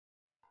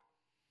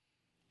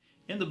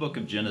In the book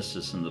of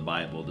Genesis in the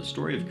Bible, the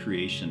story of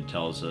creation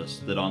tells us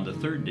that on the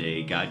third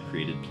day, God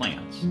created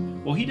plants.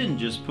 Well, He didn't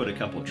just put a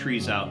couple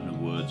trees out in the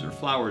woods or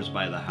flowers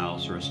by the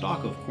house or a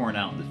stalk of corn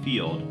out in the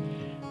field.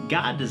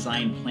 God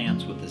designed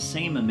plants with the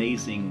same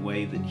amazing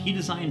way that He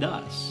designed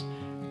us.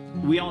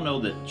 We all know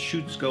that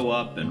shoots go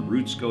up and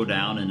roots go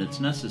down, and it's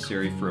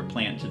necessary for a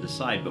plant to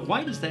decide. But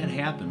why does that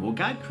happen? Well,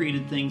 God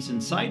created things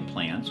inside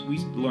plants. We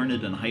learned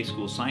it in high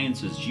school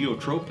science as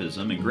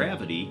geotropism and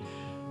gravity.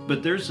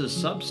 But there's a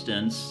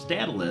substance,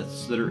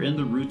 statoliths, that are in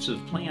the roots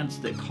of plants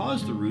that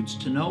cause the roots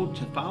to know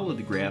to follow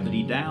the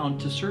gravity down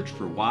to search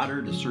for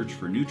water, to search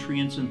for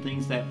nutrients and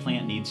things that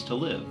plant needs to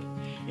live.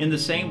 In the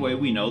same way,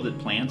 we know that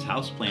plants,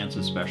 houseplants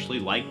especially,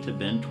 like to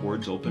bend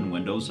towards open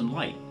windows and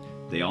light.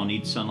 They all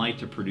need sunlight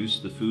to produce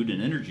the food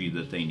and energy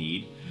that they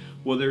need.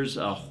 Well, there's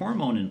a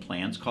hormone in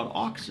plants called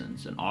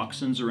auxins, and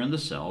auxins are in the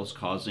cells,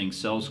 causing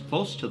cells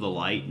close to the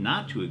light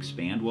not to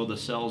expand, while the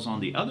cells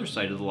on the other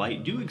side of the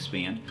light do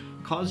expand,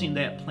 causing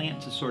that plant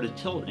to sort of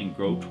tilt and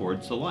grow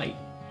towards the light.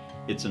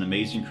 It's an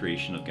amazing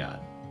creation of God.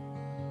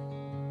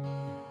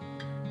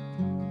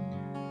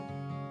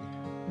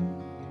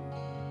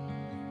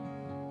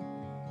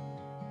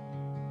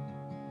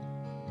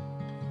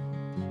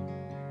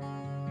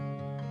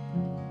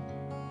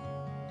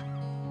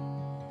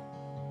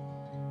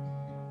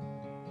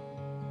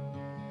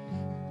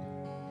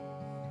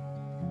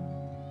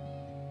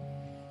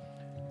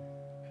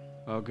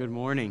 Well, good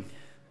morning.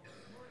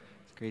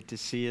 It's great to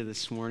see you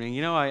this morning.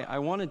 You know, I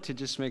wanted to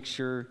just make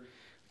sure,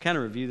 kind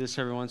of review this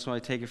every once in a while. I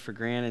take it for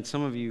granted.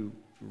 Some of you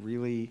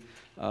really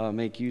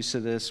make use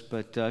of this,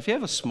 but if you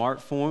have a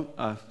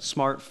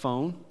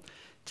smartphone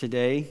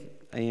today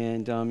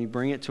and you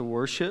bring it to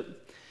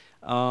worship,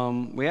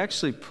 we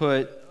actually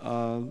put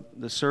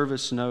the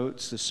service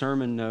notes, the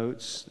sermon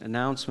notes,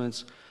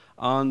 announcements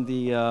on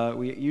the,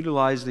 we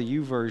utilize the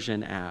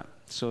YouVersion app.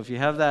 So if you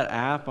have that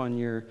app on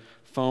your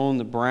phone,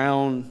 the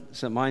brown,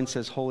 so mine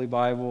says Holy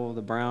Bible,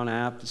 the brown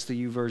app, it's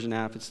the YouVersion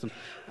app. It's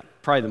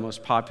probably the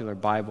most popular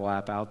Bible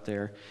app out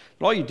there.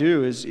 But all you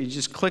do is you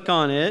just click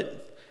on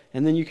it,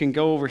 and then you can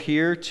go over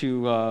here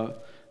to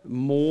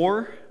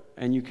More,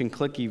 and you can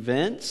click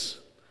Events.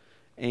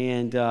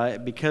 And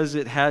because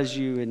it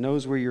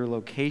knows where your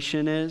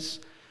location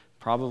is,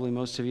 probably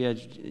most of you had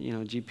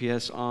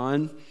GPS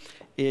on,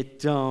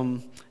 it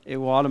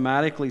will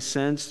automatically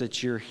sense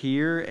that you're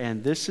here,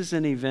 and this is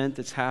an event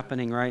that's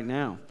happening right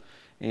now.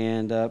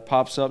 And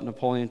pops up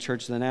Napoleon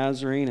Church of the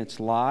Nazarene. It's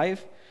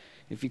live.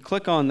 If you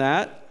click on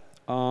that,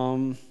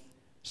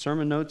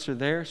 sermon notes are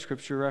there,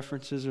 scripture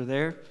references are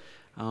there,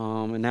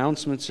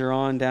 announcements are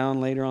on down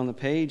later on the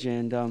page,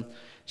 and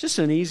just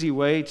an easy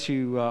way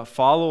to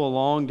follow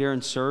along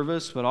during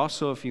service, but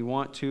also if you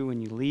want to when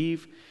you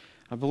leave.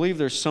 I believe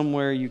there's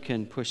somewhere you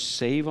can push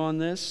save on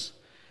this.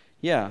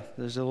 Yeah,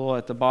 there's a little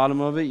at the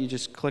bottom of it. You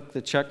just click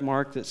the check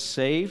mark that's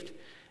saved.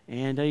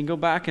 And you can go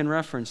back and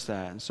reference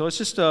that. So it's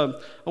just a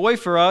way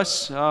for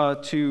us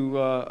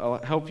to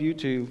help you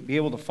to be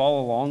able to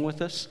follow along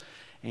with us.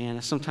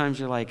 And sometimes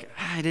you're like,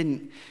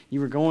 you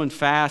were going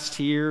fast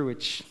here,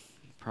 which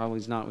probably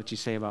is not what you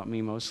say about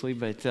me mostly,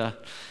 but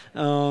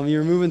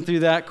you're moving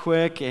through that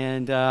quick.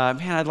 And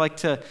I'd like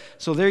to,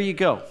 so there you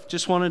go.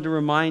 Just wanted to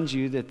remind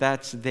you that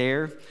that's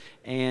there,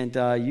 and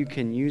you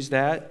can use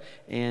that.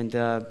 And,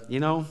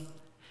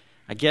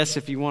 I guess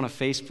if you want to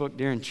Facebook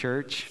during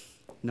church,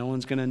 no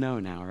one's going to know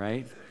now,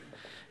 right?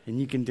 And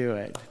you can do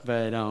it.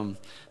 But,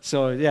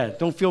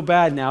 don't feel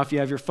bad now if you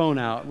have your phone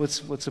out.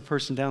 What's a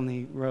person down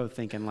the road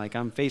thinking, like,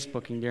 I'm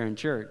Facebooking during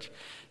church?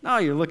 No,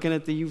 you're looking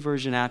at the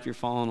YouVersion app, you're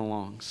following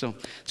along. So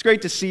it's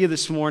great to see you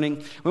this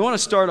morning. We want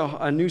to start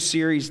a new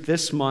series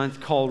this month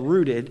called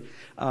Rooted,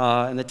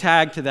 and the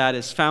tag to that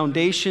is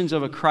Foundations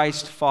of a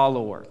Christ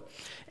Follower.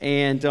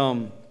 And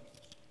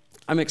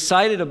I'm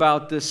excited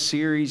about this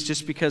series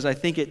just because I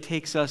think it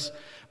takes us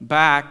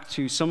back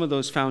to some of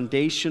those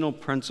foundational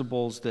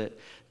principles that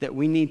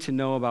we need to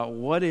know about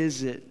what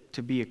is it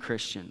to be a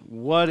Christian.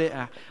 What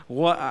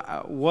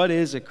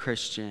is a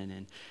Christian,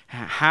 and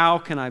how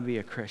can I be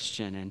a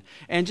Christian?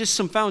 And just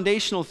some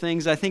foundational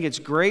things I think it's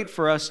great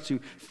for us to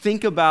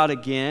think about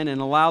again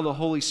and allow the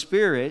Holy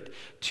Spirit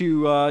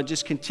to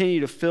just continue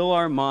to fill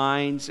our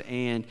minds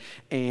and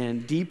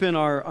deepen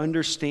our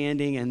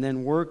understanding and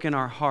then work in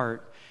our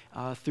heart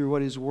through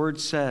what His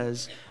Word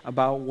says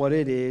about what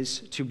it is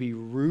to be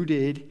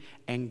rooted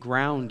and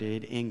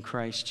grounded in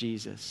Christ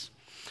Jesus.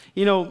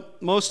 You know,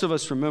 most of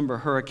us remember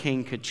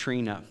Hurricane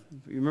Katrina.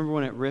 You remember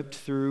when it ripped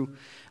through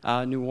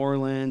New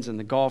Orleans and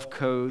the Gulf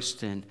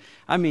Coast, and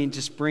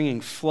just bringing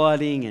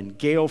flooding and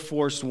gale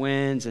force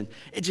winds, and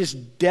it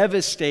just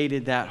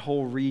devastated that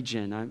whole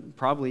region.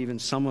 Probably even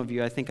some of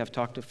you, I think I've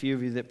talked to a few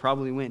of you that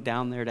probably went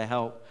down there to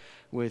help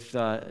with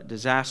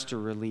disaster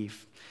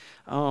relief.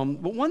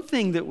 But one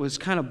thing that was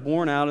kind of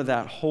born out of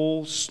that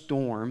whole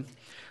storm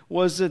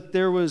was that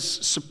there was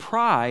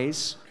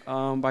surprise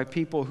by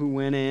people who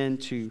went in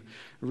to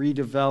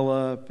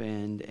redevelop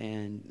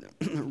and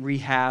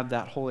rehab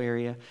that whole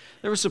area.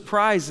 There was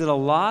surprise that a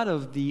lot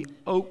of the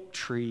oak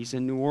trees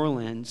in New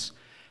Orleans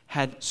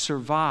had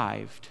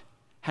survived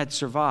had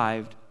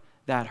survived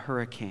that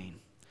hurricane.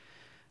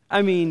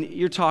 I mean,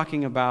 you're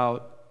talking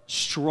about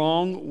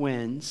strong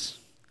winds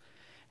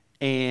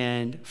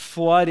and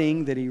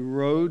flooding that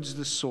erodes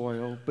the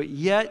soil, but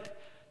yet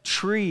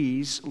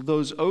trees,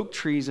 those oak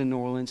trees in New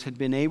Orleans, had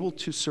been able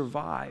to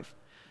survive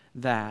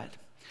that.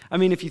 I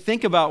mean, if you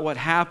think about what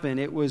happened,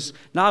 it was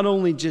not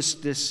only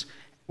just this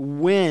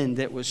wind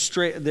that was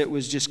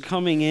just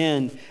coming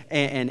in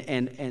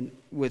and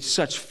with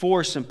such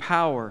force and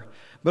power,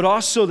 but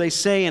also they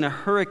say in a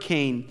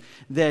hurricane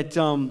that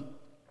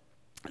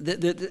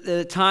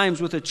at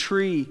times with a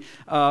tree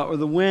or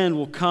the wind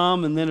will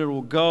come and then it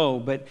will go.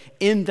 But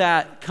in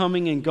that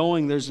coming and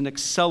going, there's an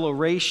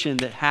acceleration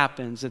that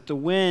happens. That the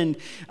wind,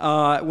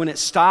 when it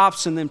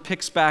stops and then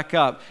picks back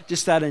up,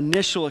 just that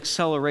initial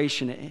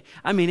acceleration,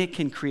 it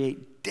can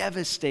create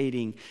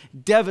devastating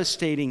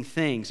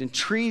things. And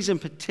trees in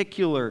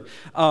particular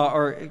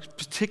are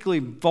particularly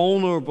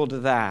vulnerable to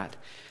that.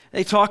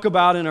 They talk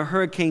about in a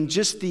hurricane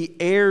just the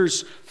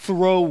air's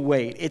throw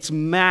weight, its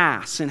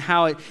mass, and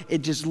how it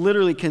just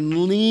literally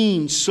can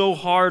lean so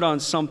hard on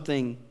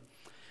something.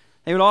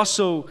 They would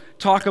also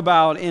talk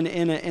about in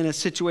a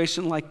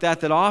situation like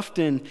that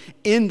often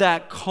in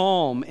that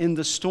calm, in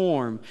the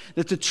storm,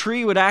 that the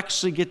tree would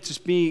actually get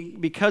to be,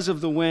 because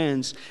of the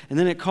winds, and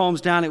then it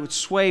calms down, it would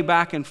sway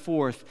back and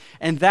forth.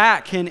 And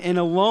that can,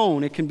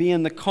 it can be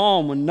in the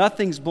calm when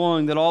nothing's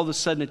blowing, that all of a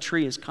sudden a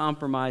tree is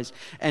compromised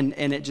and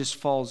it just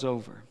falls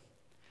over.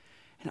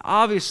 And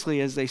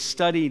obviously, as they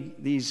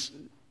studied these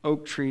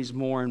oak trees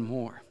more and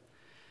more,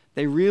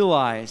 they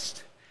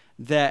realized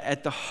that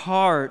at the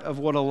heart of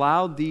what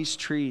allowed these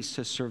trees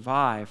to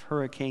survive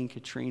Hurricane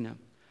Katrina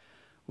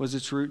was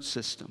its root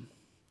system.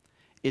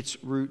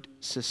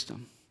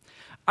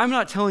 I'm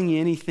not telling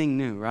you anything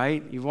new,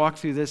 right? You walked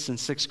through this in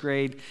 6th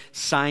grade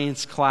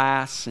science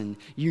class, and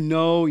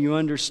you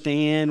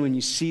understand when you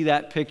see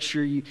that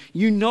picture.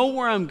 You know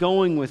where I'm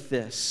going with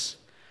this.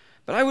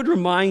 But I would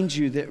remind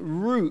you that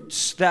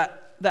roots,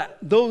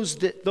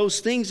 those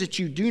things that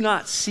you do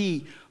not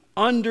see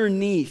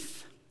underneath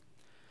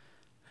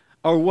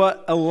are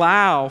what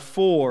allow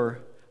for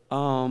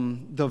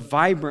the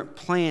vibrant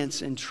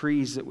plants and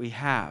trees that we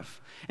have.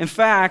 In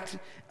fact,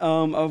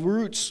 a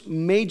root's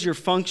major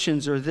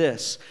functions are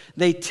this.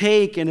 They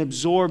take and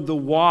absorb the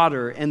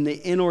water and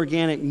the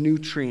inorganic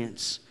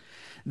nutrients.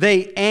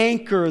 They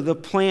anchor the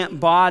plant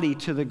body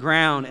to the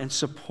ground and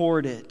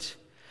support it.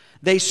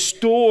 They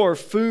store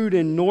food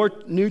and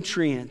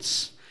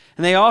nutrients.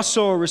 And they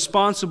also are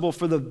responsible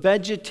for the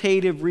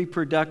vegetative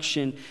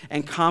reproduction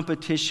and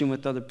competition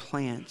with other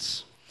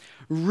plants.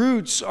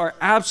 Roots are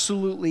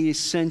absolutely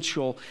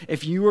essential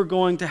if you are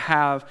going to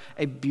have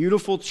a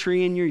beautiful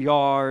tree in your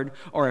yard,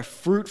 or a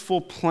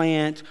fruitful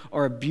plant,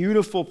 or a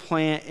beautiful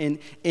plant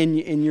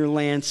in your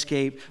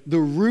landscape. The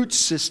root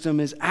system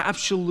is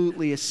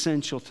absolutely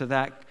essential to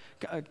that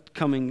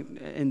coming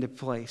into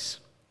place.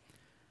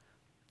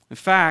 In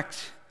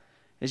fact,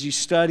 as you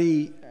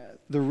study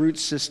the root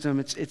system,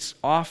 it's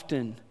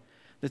often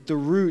that the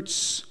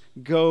roots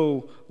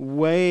go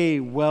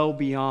well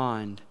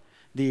beyond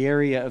the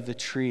area of the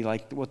tree,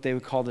 like what they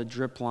would call the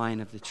drip line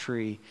of the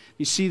tree.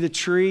 You see the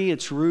tree,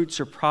 its roots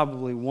are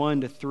probably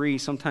 1 to 3,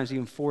 sometimes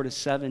even 4 to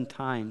 7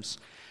 times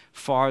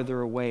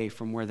farther away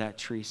from where that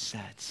tree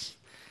sits.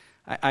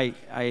 I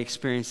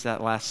experienced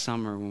that last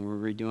summer when we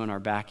were redoing our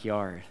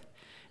backyard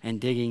and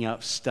digging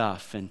up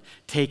stuff and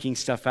taking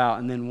stuff out,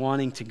 and then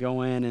wanting to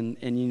go in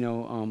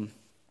and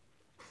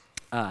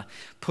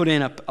put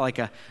in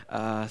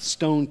a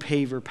stone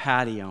paver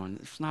patio, and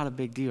it's not a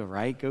big deal,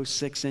 right? Go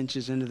 6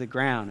 inches into the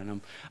ground,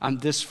 and I'm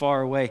this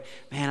far away.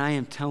 Man, I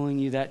am telling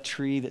you, that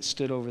tree that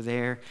stood over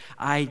there,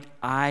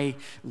 I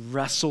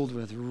wrestled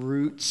with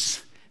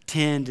roots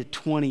 10 to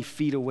 20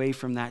 feet away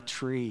from that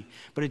tree.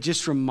 But it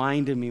just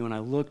reminded me when I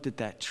looked at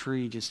that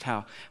tree just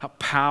how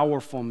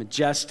powerful,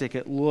 majestic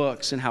it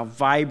looks, and how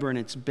vibrant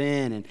it's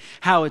been, and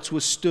how it's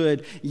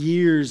withstood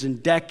years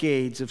and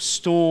decades of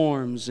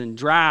storms and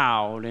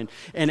drought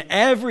and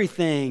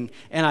everything.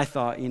 And I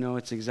thought,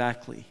 it's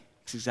exactly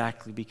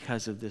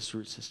because of this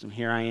root system.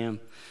 Here I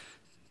am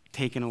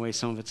taking away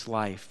some of its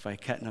life by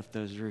cutting up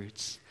those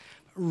roots.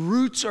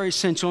 Roots are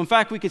essential. In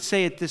fact, we could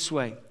say it this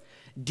way: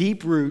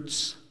 deep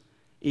roots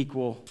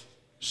equal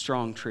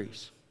strong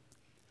trees.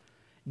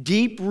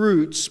 Deep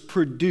roots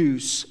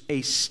produce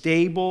a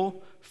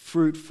stable,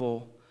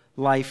 fruitful,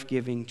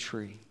 life-giving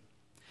tree.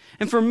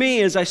 And for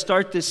me, as I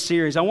start this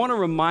series, I want to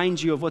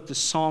remind you of what the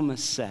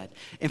psalmist said.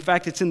 In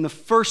fact, it's in the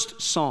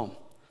first psalm.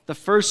 The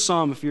first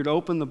psalm, if you were to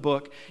open the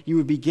book, you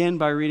would begin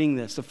by reading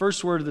this. The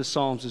first word of the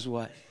Psalms is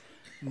what?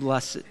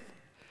 Blessed.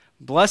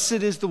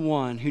 Blessed is the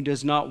one who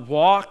does not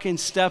walk in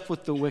step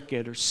with the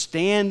wicked, or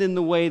stand in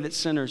the way that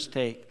sinners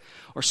take,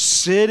 or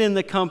sit in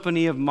the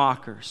company of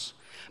mockers,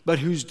 but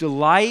whose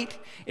delight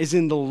is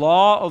in the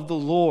law of the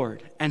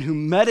Lord, and who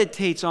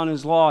meditates on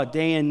his law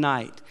day and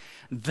night.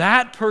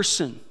 That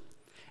person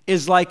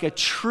is like a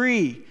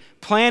tree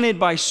planted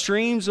by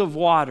streams of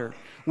water,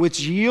 which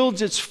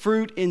yields its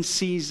fruit in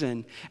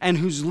season, and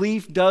whose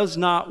leaf does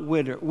not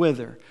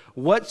wither.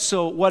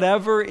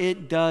 Whatever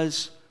it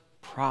does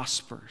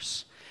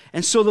prospers.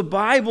 And so the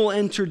Bible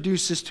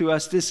introduces to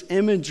us this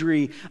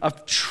imagery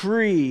of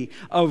tree,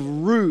 of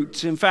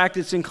root. In fact,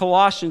 it's in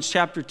Colossians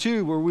chapter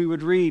 2 where we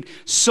would read,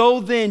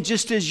 "So then,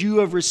 just as you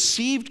have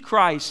received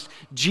Christ,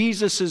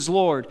 Jesus is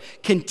Lord,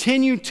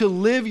 continue to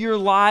live your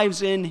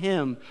lives in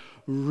Him,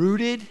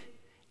 rooted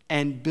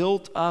and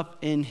built up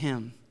in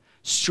Him,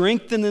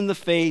 strengthened in the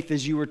faith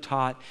as you were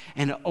taught,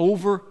 and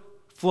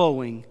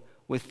overflowing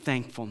with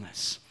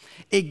thankfulness."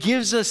 It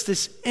gives us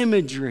this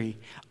imagery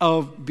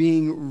of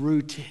being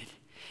rooted.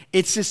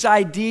 It's this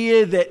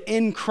idea that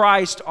in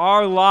Christ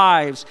our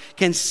lives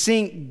can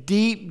sink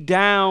deep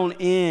down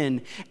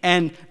in,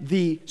 and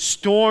the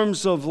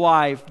storms of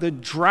life, the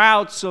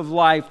droughts of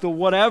life, the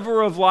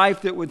whatever of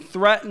life that would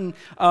threaten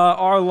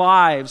our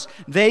lives,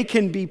 they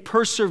can be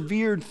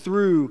persevered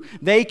through.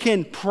 They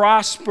can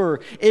prosper.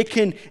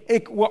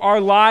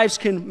 Our lives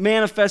can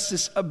manifest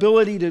this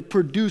ability to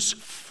produce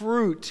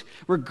fruit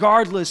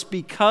regardless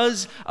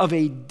because of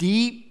a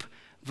deep,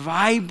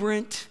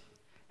 vibrant,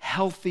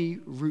 healthy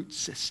root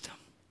system.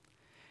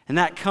 And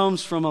that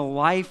comes from a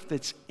life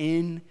that's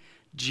in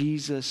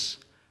Jesus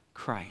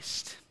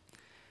Christ.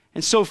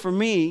 And so for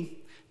me,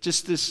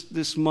 just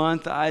this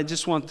month, I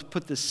just want to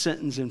put this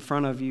sentence in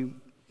front of you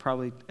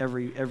probably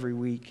every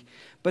week.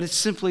 But it's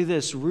simply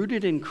this: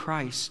 rooted in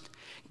Christ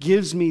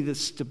gives me the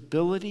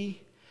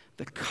stability,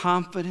 the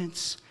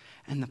confidence,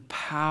 and the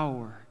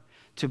power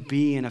to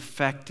be an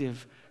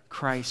effective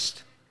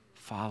Christ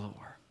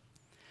follower.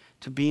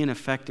 To be an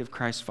effective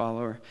Christ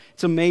follower.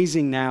 It's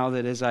amazing now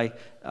that as I,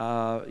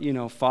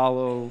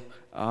 follow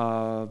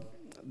the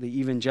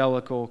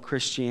evangelical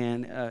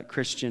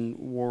Christian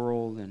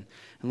world and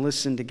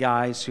listen to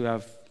guys who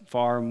have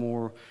far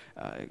more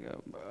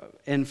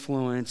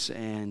influence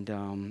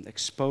and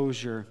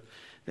exposure,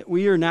 that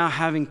we are now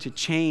having to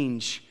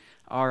change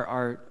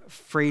our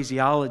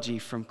phraseology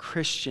from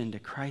Christian to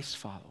Christ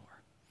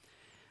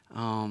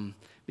follower.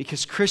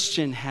 Because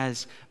Christian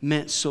has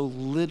meant so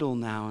little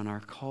now in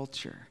our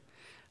culture.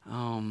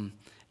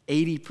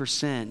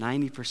 80%,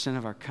 90%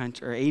 of our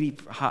country,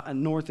 or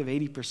north of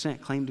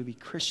 80% claim to be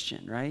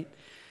Christian, right?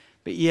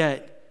 But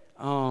yet,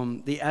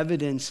 the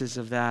evidences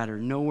of that are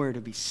nowhere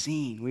to be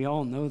seen. We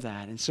all know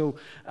that. And so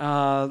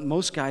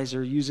most guys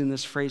are using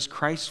this phrase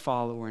Christ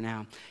follower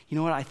now. You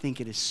know what? I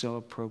think it is so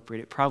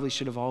appropriate. It probably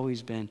should have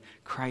always been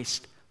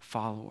Christ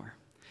follower.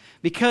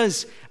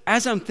 Because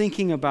as I'm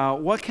thinking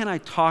about what can I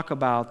talk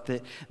about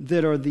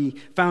that are the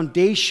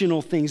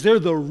foundational things, they're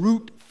the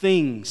root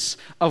things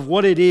of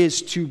what it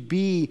is to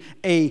be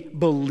a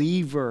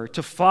believer,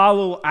 to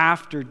follow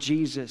after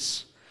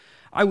Jesus.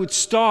 I would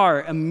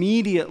start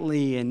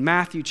immediately in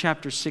Matthew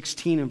chapter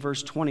 16 and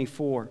verse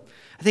 24.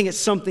 I think it's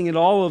something that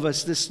all of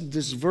us,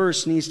 this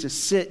verse needs to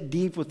sit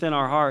deep within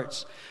our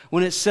hearts.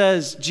 When it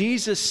says,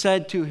 Jesus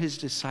said to his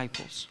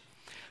disciples,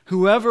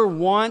 "Whoever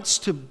wants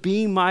to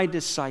be my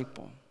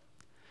disciple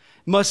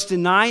must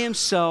deny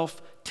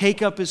himself,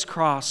 take up his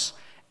cross,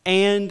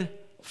 and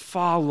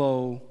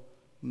follow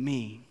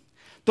me."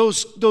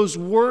 Those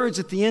words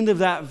at the end of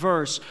that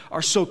verse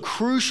are so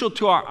crucial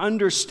to our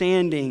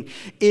understanding.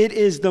 It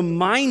is the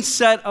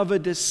mindset of a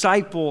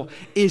disciple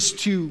is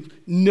to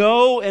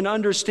know and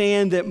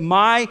understand that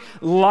my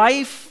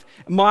life,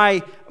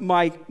 my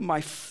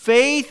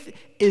faith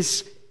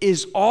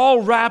is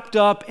all wrapped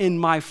up in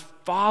my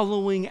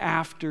following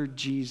after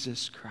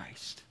Jesus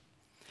Christ.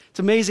 It's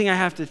amazing I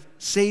have to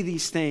say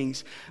these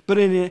things, but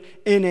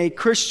in a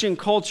Christian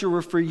culture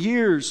where for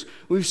years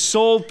we've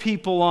sold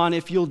people on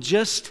if you'll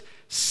just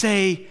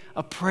say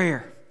a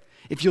prayer.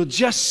 If you'll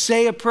just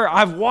say a prayer.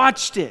 I've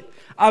watched it.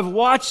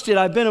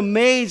 I've been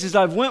amazed as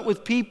I've went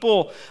with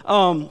people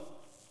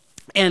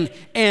and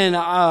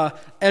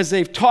as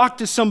they've talked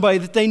to somebody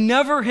that they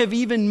never have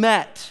even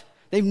met.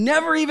 They've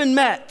never even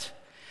met.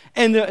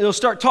 And they'll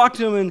start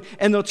talking to them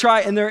and they'll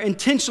try, and they're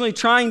intentionally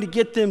trying to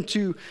get them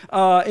to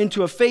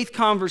into a faith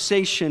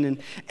conversation.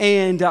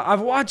 And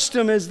I've watched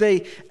them as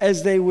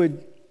they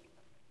would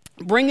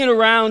bring it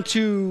around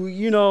to,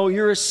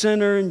 you're a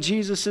sinner and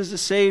Jesus is the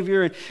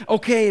Savior. And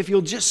okay, if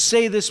you'll just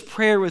say this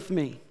prayer with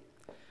me.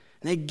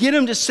 And they get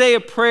them to say a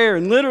prayer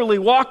and literally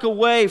walk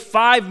away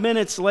 5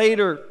 minutes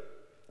later.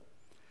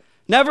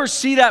 Never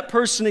see that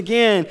person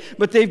again,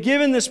 but they've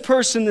given this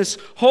person this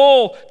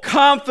whole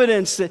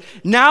confidence that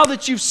now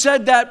that you've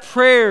said that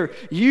prayer,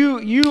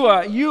 you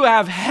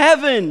have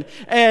heaven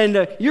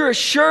and you're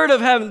assured of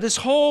heaven. This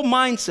whole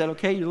mindset,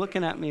 okay, you're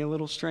looking at me a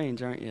little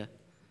strange, aren't you?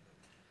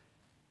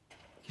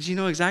 Because you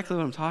know exactly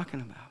what I'm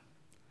talking about.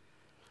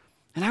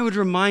 And I would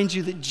remind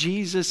you that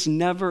Jesus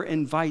never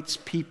invites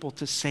people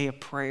to say a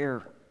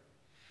prayer.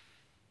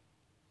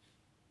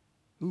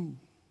 Ooh.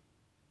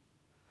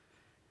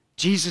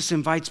 Jesus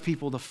invites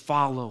people to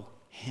follow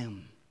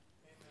him.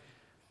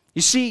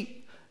 You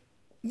see,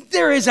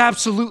 there is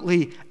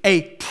absolutely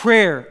a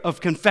prayer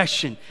of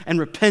confession and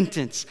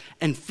repentance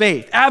and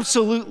faith.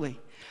 Absolutely.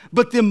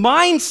 But the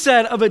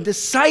mindset of a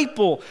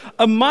disciple,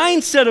 a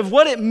mindset of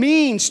what it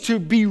means to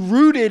be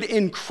rooted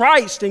in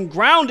Christ and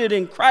grounded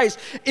in Christ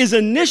is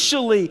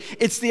initially,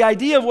 it's the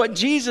idea of what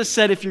Jesus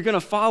said, if you're going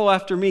to follow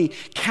after me,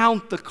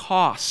 count the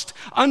cost.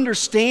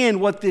 Understand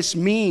what this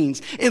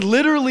means. It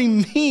literally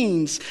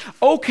means,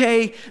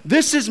 okay,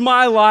 this is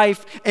my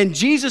life and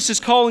Jesus is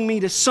calling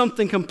me to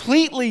something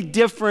completely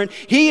different.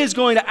 He is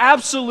going to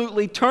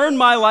absolutely turn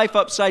my life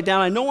upside down.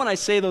 I know when I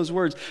say those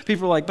words,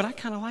 people are like, but I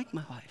kind of like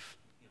my life.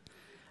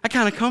 I'm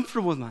kind of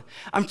comfortable with mine.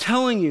 I'm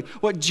telling you,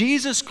 what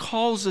Jesus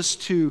calls us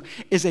to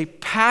is a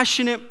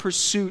passionate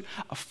pursuit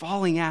of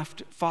following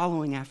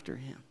after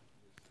him.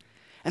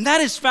 And that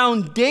is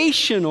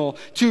foundational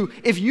to,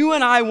 if you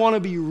and I want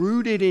to be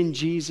rooted in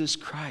Jesus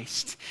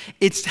Christ,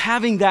 it's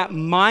having that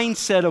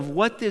mindset of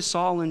what this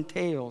all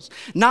entails.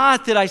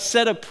 Not that I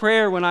said a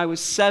prayer when I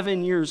was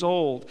 7 years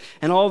old,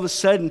 and all of a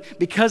sudden,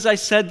 because I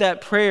said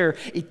that prayer,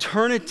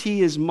 eternity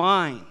is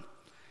mine.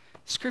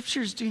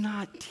 Scriptures do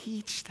not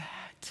teach that.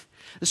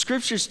 The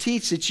Scriptures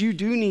teach that you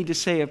do need to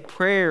say a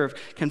prayer of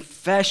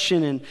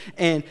confession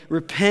and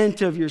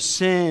repent of your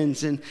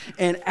sins and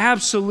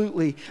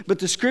absolutely. But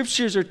the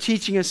Scriptures are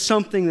teaching us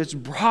something that's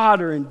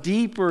broader and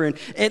deeper and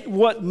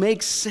what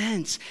makes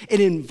sense. It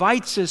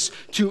invites us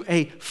to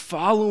a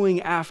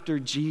following after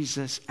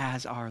Jesus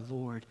as our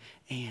Lord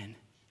and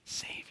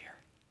Savior.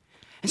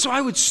 And so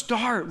I would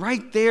start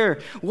right there.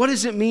 What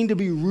does it mean to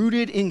be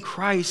rooted in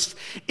Christ?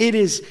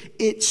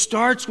 It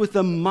starts with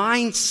a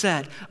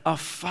mindset of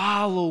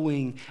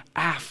following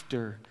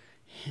after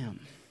him.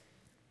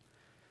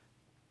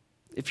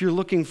 If you're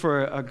looking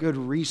for a good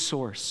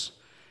resource,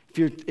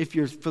 if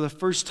you're for the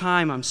first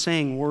time I'm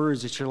saying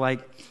words that you're like,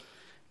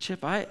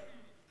 Chip,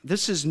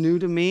 this is new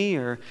to me,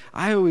 or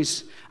I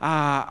always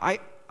I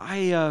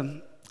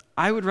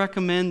would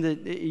recommend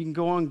that you can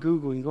go on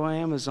Google, you can go on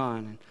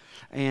Amazon,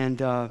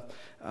 and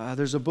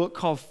there's a book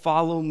called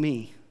Follow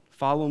Me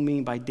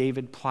by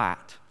David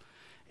Platt.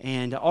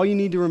 And all you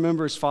need to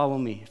remember is follow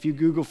me. If you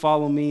Google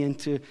follow me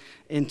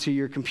into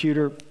your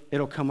computer,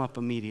 it'll come up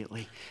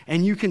immediately.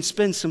 And you can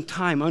spend some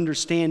time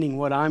understanding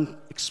what I'm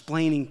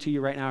explaining to you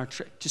right now, or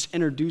just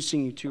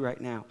introducing you to right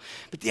now.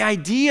 But the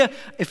idea,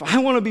 if I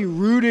want to be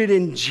rooted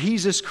in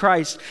Jesus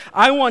Christ,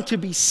 I want to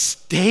be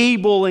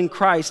stable in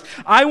Christ.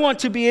 I want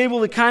to be able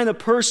the kind of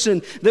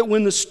person that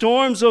when the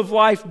storms of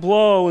life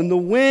blow and the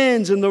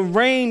winds and the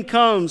rain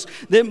comes,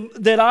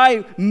 that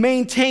I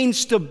maintain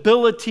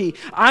stability.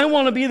 I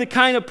want to be the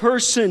kind of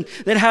person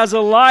that has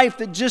a life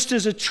that just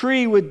as a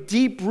tree with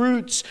deep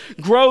roots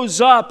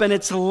grows up and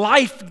it's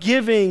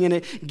life-giving and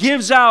it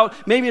gives out,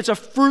 maybe it's a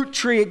fruit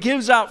tree, it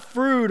gives out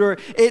fruit, or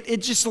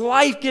it's just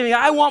life-giving.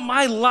 I want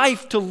my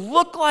life to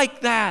look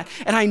like that.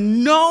 And I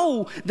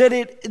know that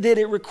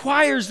it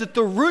requires that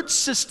the root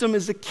system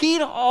is the key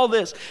to all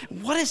this.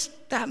 What does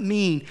that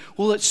mean?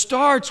 Well, it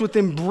starts with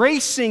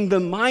embracing the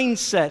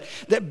mindset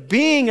that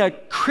being a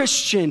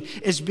Christian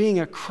is being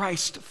a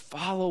Christ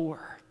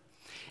follower.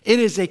 It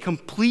is a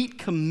complete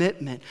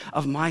commitment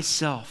of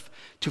myself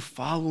to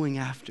following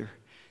after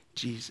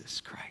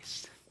Jesus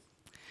Christ.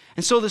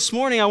 And so this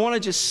morning, I want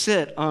to just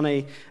sit on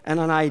an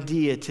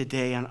idea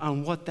today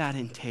on what that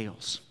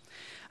entails.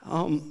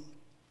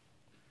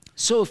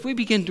 So if we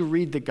begin to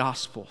read the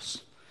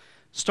Gospels,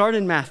 start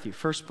in Matthew,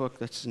 first book,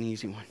 that's an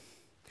easy one.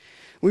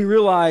 We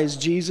realize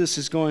Jesus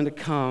is going to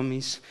come.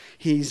 He's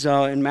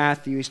in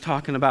Matthew, he's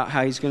talking about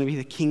how he's going to be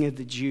the King of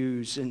the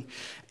Jews.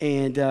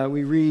 And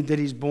we read that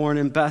he's born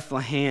in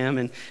Bethlehem.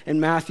 And in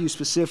Matthew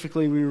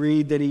specifically, we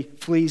read that he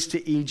flees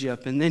to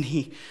Egypt. And then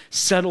he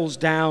settles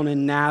down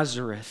in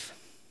Nazareth.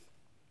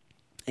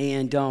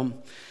 And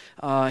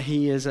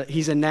he's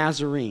a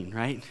Nazarene,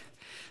 right?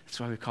 That's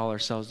why we call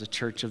ourselves the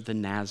Church of the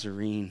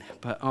Nazarene.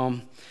 But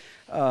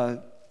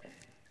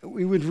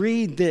we would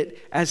read that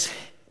as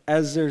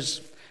there's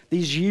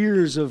these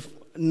years of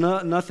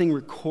nothing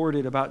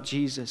recorded about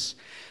Jesus,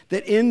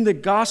 that in the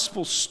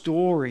gospel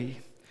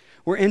story,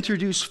 we're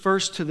introduced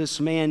first to this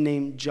man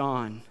named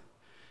John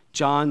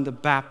the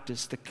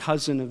Baptist, the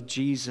cousin of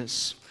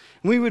Jesus.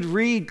 And we would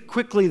read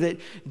quickly that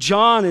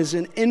John is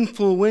an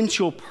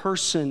influential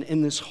person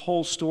in this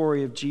whole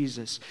story of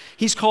Jesus.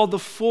 He's called the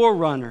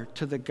forerunner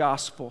to the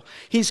gospel.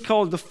 He's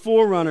called the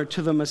forerunner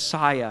to the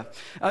Messiah.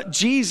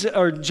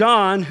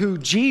 John, who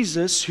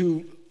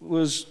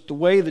was the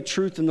way, the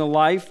truth, and the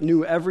life,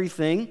 knew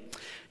everything.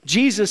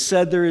 Jesus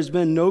said there has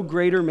been no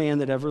greater man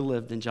that ever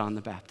lived than John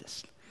the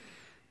Baptist.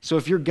 So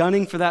if you're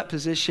gunning for that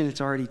position, it's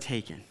already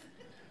taken.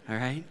 All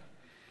right?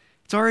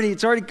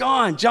 It's already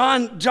gone.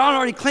 John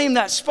already claimed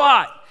that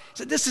spot. He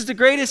said, this is the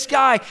greatest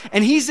guy,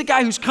 and he's the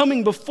guy who's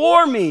coming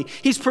before me.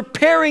 He's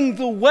preparing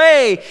the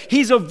way.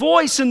 He's a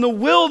voice in the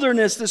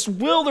wilderness, this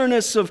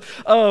wilderness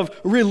of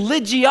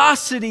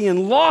religiosity and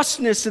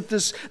lostness that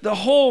the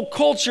whole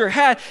culture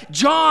had.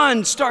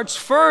 John starts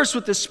first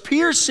with this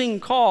piercing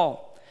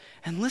call.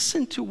 And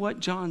listen to what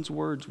John's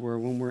words were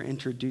when we're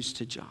introduced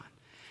to John.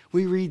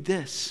 We read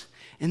this.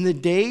 In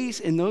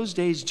those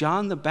days,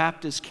 John the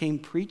Baptist came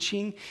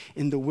preaching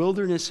in the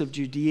wilderness of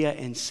Judea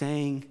and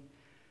saying,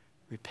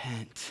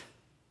 repent.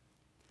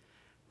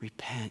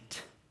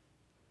 repent,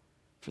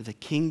 for the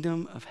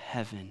kingdom of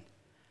heaven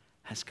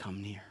has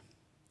come near.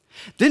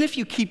 Then if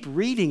you keep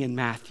reading in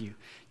Matthew,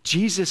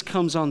 Jesus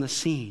comes on the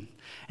scene,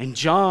 and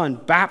John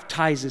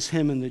baptizes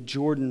him in the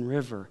Jordan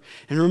River.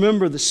 And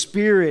remember, the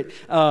Spirit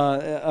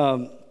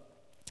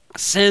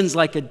sends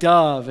like a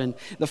dove, and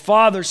the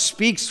Father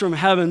speaks from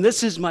heaven,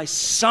 "This is my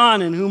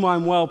Son in whom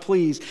I'm well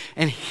pleased."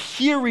 And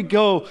here we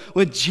go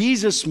with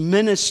Jesus'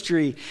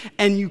 ministry.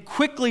 And you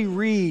quickly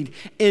read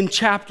in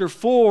chapter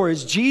 4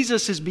 as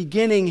Jesus is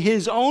beginning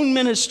his own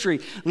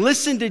ministry.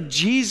 Listen to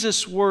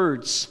Jesus'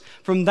 words.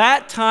 From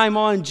that time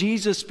on,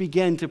 Jesus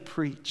began to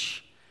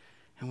preach.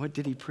 And what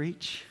did he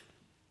preach?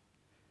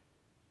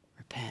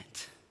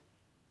 Repent,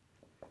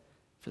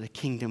 for the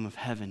kingdom of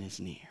heaven is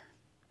near.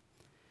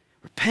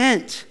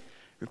 Repent.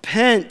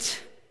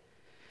 Repent.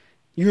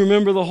 You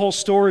remember the whole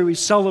story we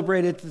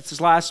celebrated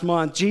this last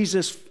month.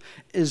 Jesus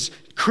is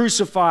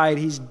crucified.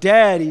 He's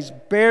dead. He's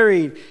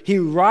buried. He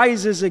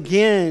rises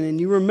again.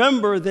 And you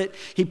remember that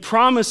he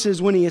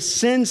promises when he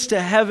ascends to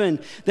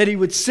heaven that he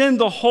would send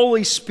the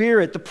Holy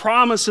Spirit, the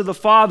promise of the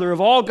Father, of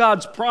all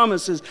God's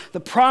promises, the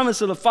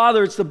promise of the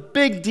Father. It's the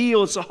big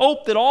deal. It's the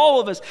hope that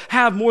all of us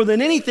have more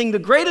than anything. The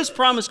greatest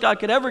promise God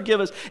could ever give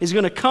us is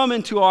going to come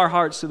into our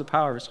hearts through the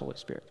power of his Holy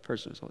Spirit, the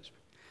person of his Holy Spirit.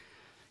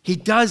 He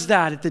does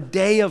that at the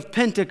day of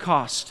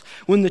Pentecost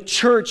when the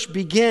church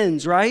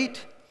begins, right?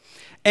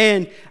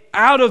 And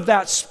out of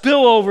that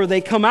spillover, they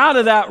come out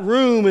of that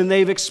room and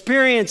they've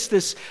experienced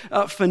this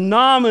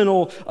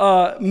phenomenal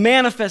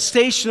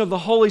manifestation of the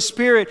Holy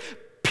Spirit.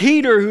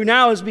 Peter, who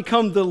now has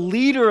become the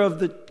leader of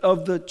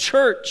the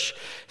church,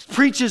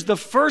 preaches the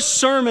first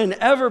sermon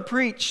ever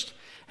preached.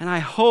 And I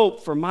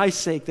hope, for my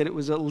sake, that it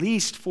was at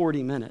least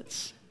 40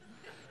 minutes.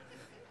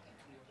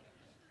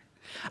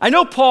 I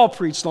know Paul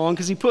preached long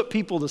because he put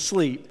people to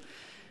sleep.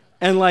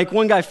 And like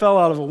one guy fell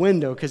out of a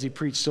window because he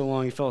preached so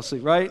long he fell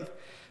asleep, right?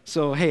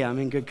 So, hey, I'm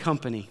in good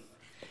company.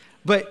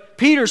 But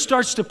Peter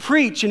starts to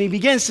preach and he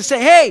begins to say,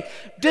 hey,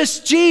 this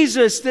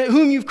Jesus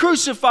whom you've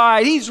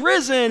crucified, he's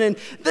risen and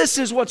this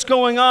is what's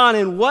going on.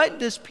 And what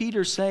does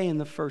Peter say in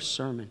the first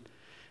sermon?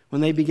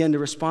 When they begin to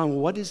respond, well,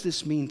 what does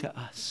this mean to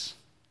us?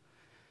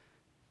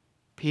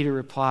 Peter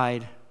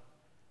replied,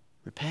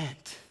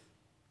 repent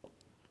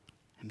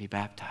and be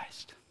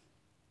baptized.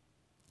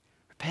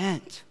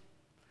 Repent.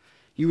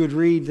 You would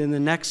read in the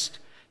next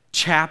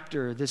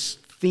chapter this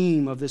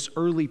theme of this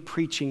early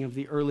preaching of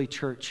the early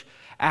church.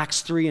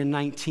 Acts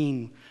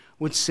 3:19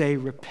 would say,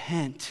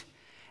 repent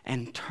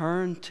and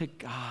turn to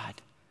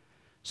God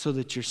so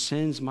that your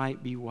sins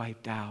might be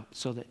wiped out,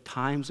 so that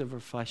times of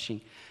refreshing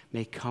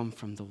may come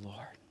from the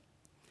Lord.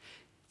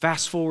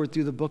 Fast forward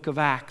through the book of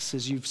Acts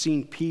as you've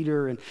seen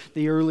Peter and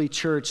the early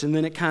church, and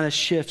then it kind of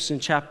shifts in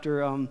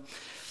chapter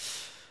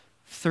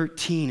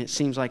 13, it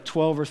seems like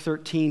 12 or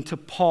 13, to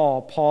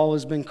Paul. Paul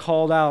has been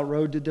called out,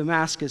 road to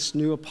Damascus,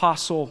 new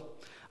apostle,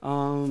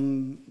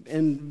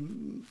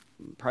 and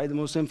probably the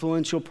most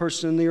influential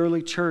person in the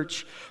early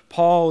church.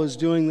 Paul is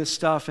doing this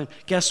stuff, and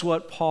guess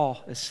what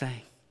Paul is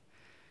saying?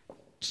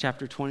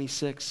 Chapter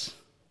 26.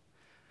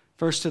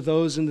 First to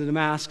those in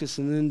Damascus,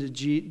 and then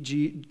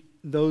to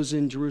those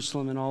in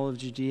Jerusalem and all of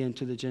Judea and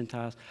to the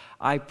Gentiles.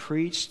 I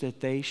preach that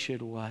they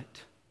should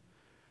what?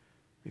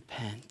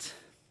 Repent.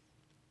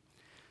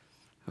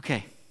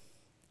 Okay,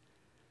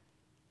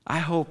 I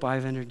hope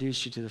I've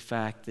introduced you to the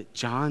fact that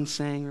John's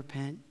saying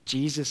repent,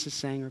 Jesus is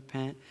saying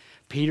repent,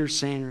 Peter's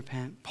saying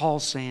repent,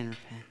 Paul's saying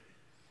repent.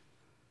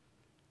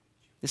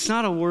 It's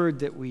not a word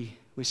that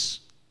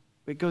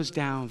it goes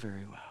down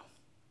very well.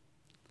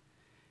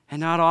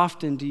 And not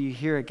often do you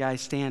hear a guy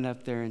stand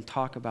up there and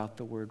talk about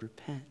the word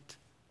repent.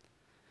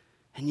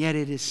 And yet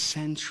it is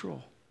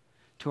central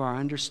to our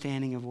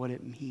understanding of what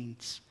it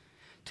means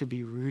to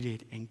be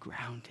rooted and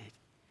grounded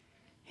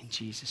in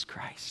Jesus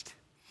Christ.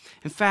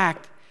 In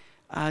fact,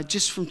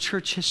 just from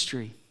church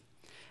history,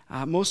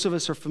 most of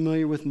us are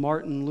familiar with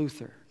Martin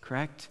Luther,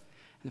 correct?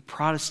 And the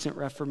Protestant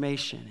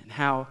Reformation and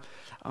how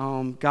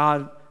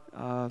God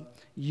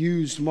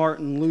used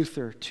Martin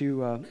Luther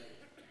to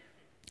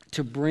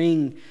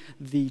bring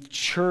the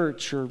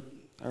church or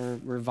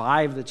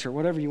revive the church,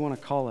 whatever you want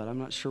to call it. I'm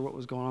not sure what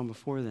was going on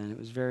before then. It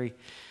was very,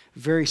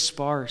 very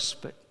sparse.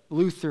 But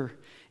Luther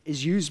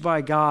is used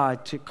by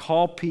God to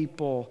call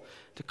people,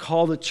 to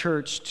call the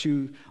church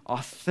to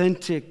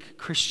authentic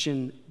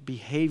Christian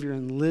behavior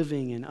and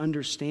living and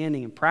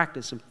understanding and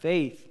practice and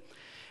faith.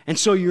 And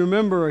so you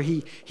remember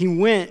he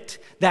went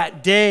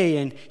that day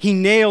and he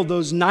nailed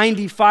those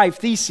 95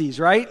 theses,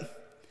 right?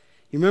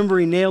 You remember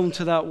he nailed them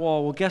to that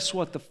wall. Well, guess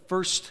what? The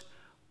first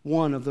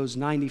one of those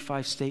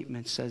 95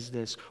 statements says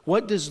this.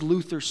 What does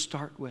Luther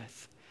start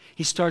with?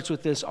 He starts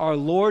with this: our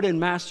Lord and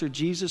Master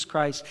Jesus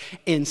Christ,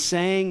 in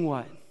saying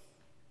what?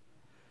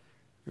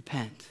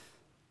 Repent.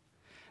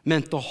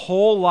 Meant the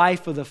whole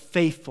life of the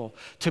faithful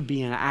to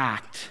be an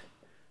act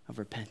of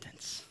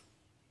repentance.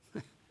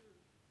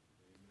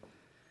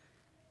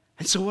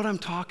 And so what I'm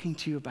talking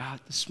to you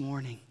about this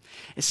morning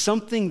is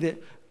something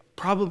that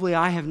probably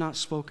I have not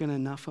spoken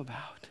enough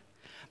about.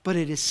 but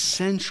it is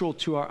central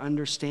to our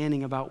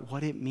understanding about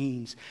what it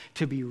means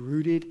to be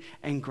rooted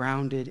and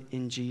grounded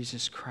in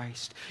Jesus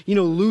Christ. You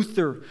know,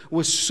 Luther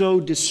was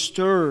so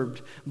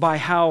disturbed by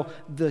how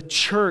the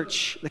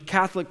church, the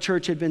Catholic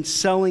Church, had been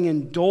selling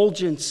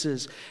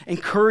indulgences,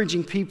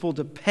 encouraging people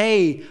to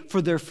pay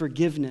for their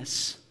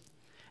forgiveness.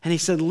 And he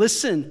said,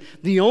 listen,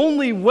 the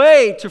only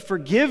way to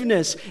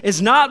forgiveness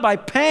is not by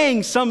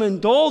paying some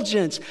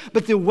indulgence,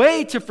 but the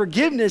way to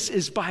forgiveness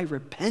is by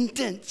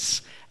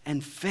repentance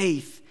and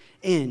faith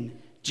in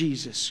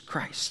Jesus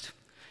Christ.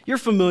 You're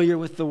familiar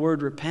with the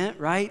word repent,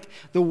 right?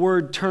 The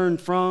word turn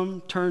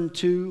from, turn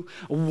to,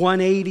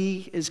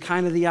 180 is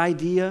kind of the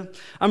idea.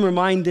 I'm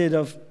reminded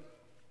of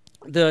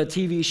the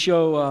TV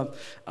show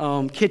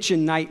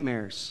Kitchen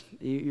Nightmares.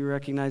 You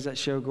recognize that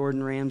show,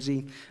 Gordon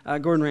Ramsay?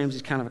 Gordon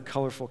Ramsay's kind of a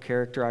colorful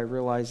character, I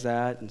realize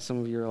that. And some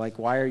of you are like,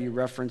 why are you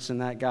referencing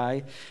that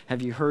guy?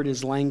 Have you heard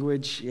his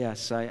language?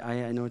 Yes,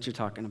 I know what you're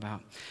talking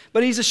about.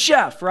 But he's a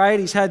chef, right?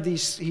 He's had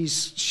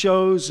these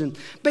shows. And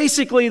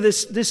basically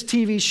this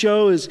TV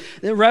show is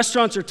that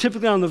restaurants are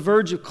typically on the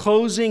verge of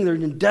closing. They're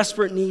in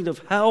desperate need of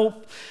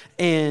help.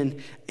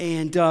 And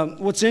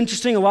what's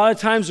interesting, a lot of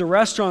times the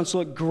restaurants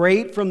look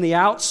great from the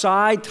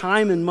outside.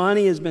 Time and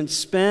money has been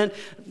spent,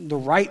 the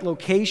right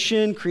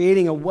location,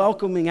 creating a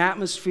welcoming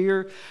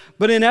atmosphere.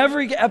 But in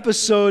every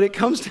episode, it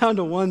comes down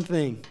to one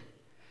thing.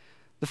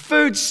 The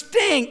food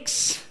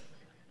stinks.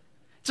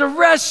 It's a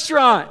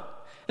restaurant.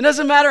 It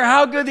doesn't matter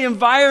how good the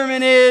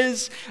environment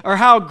is or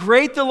how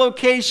great the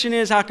location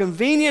is, how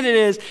convenient it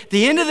is. At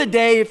the end of the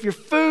day, if your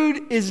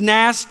food is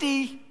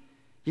nasty,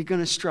 you're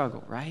going to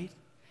struggle, right?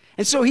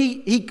 And so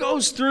he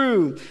goes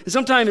through, and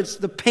sometimes it's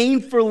the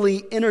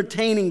painfully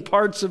entertaining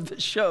parts of the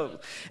show,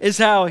 is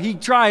how he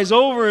tries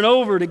over and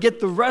over to get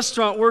the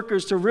restaurant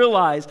workers to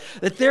realize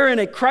that they're in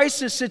a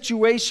crisis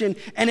situation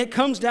and it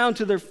comes down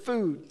to their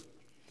food.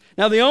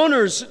 Now, the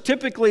owners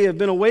typically have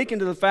been awakened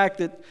to the fact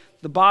that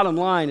the bottom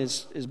line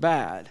is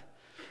bad.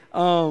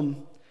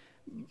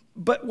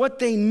 But what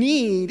they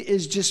need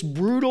is just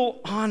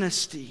brutal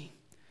honesty.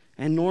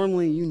 And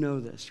normally you know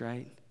this,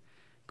 right?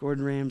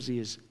 Gordon Ramsay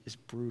is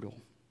brutal.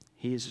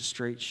 He is a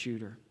straight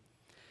shooter.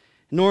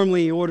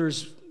 Normally he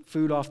orders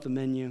food off the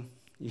menu.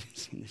 You've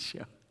seen the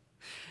show.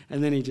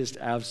 And then he just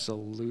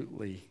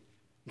absolutely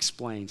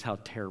explains how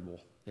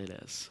terrible it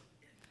is.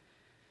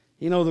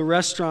 You know, the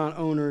restaurant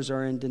owners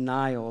are in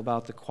denial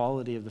about the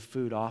quality of the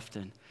food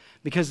often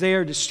because they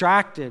are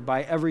distracted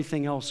by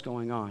everything else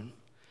going on.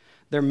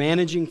 They're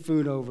managing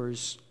food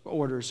orders,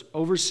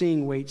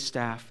 overseeing wait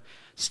staff,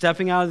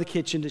 stepping out of the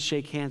kitchen to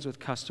shake hands with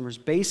customers,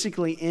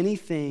 basically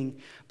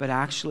anything but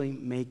actually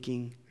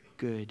making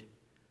good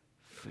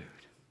food.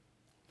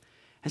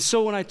 And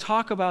so when I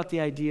talk about the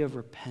idea of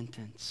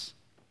repentance,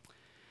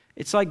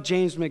 it's like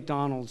James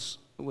McDonald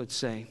would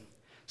say,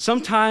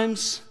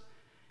 sometimes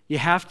you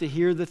have to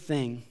hear the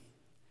thing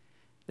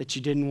that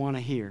you didn't want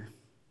to hear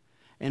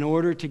in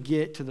order to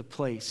get to the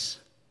place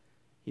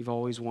you've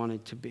always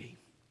wanted to be.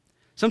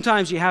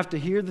 Sometimes you have to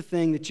hear the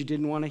thing that you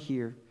didn't want to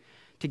hear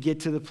to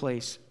get to the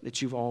place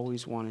that you've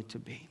always wanted to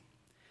be.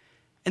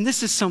 And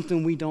this is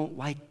something we don't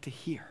like to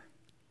hear.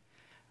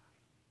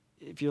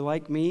 If you're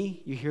like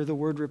me, you hear the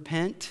word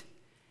repent,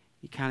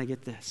 you kind of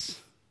get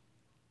this.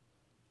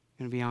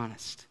 I'm going to be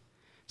honest.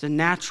 It's a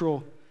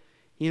natural,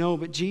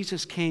 but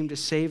Jesus came to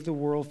save the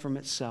world from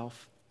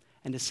itself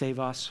and to save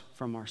us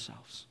from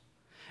ourselves.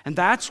 And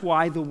that's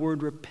why the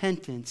word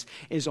repentance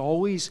is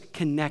always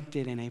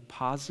connected in a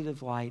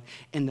positive light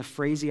in the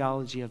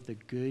phraseology of the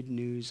good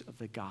news of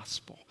the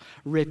gospel.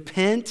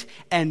 Repent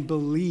and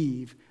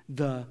believe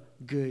the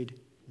good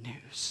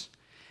news.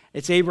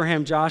 It's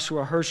Abraham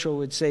Joshua Herschel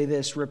would say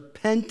this: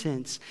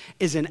 repentance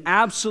is an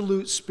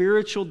absolute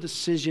spiritual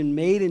decision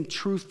made in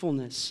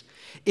truthfulness.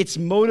 Its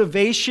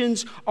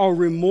motivations are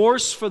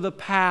remorse for the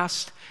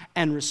past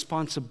and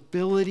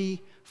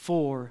responsibility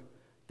for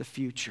the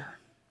future.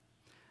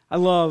 I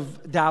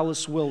love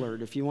Dallas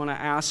Willard. If you want to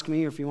ask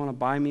me or if you want to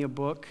buy me a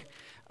book,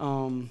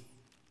 that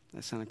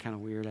sounded kind of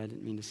weird. I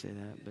didn't mean to say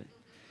that. But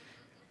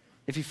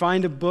if you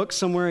find a book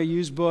somewhere, a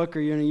used book, or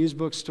you're in a used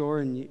bookstore,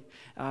 and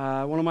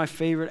one of my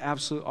favorite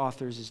absolute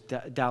authors is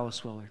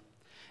Dallas Willard.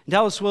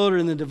 Dallas Willard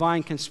in The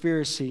Divine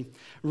Conspiracy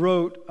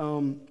wrote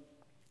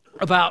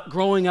about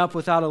growing up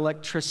without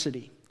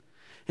electricity.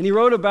 And he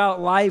wrote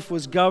about life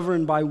was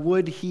governed by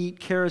wood heat,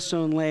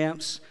 kerosene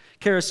lamps,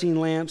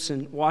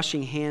 and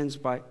washing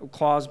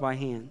claws by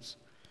hands.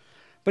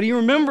 But he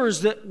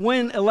remembers that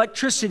when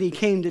electricity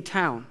came to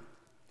town,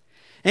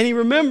 and he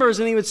remembers,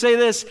 and he would say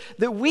this,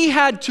 that we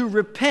had to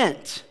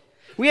repent.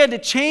 We had to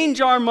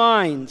change our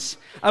minds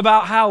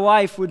about how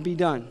life would be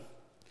done.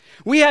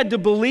 We had to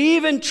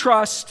believe and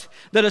trust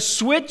that a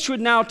switch would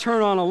now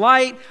turn on a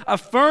light, a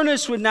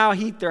furnace would now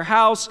heat their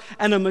house,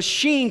 and a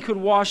machine could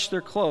wash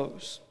their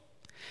clothes.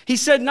 He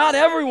said not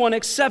everyone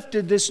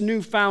accepted this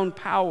newfound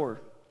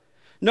power.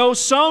 No,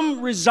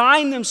 some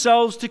resigned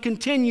themselves to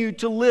continue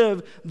to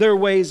live their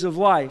ways of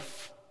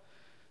life.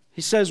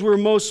 He says we're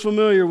most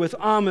familiar with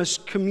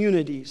Amish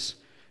communities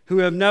who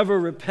have never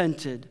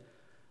repented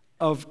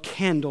of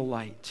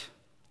candlelight.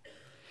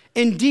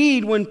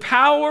 Indeed, when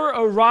power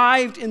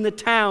arrived in the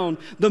town,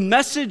 the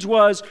message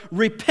was,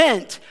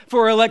 repent,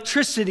 for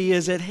electricity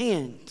is at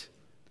hand.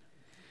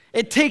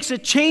 It takes a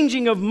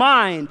changing of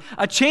mind,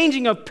 a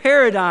changing of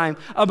paradigm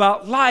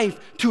about life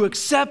to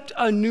accept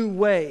a new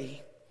way.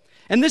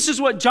 And this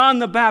is what John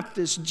the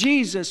Baptist,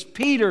 Jesus,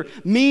 Peter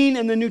mean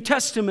in the New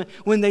Testament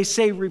when they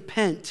say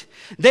repent.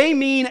 They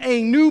mean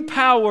a new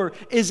power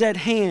is at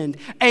hand.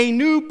 A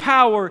new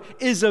power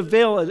is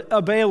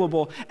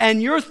available.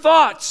 And your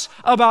thoughts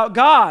about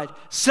God,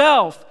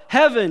 self,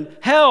 heaven,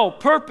 hell,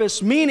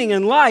 purpose, meaning,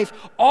 and life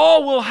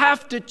all will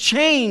have to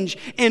change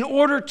in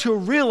order to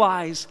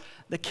realize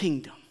the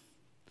kingdom.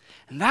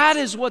 And that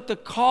is what the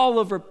call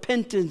of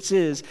repentance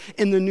is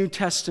in the New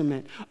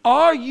Testament.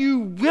 Are you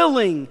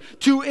willing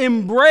to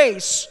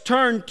embrace,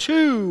 turn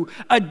to,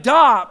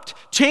 adopt,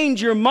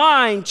 change your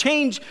mind,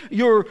 change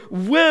your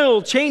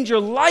will, change your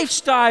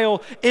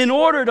lifestyle in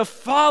order to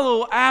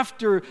follow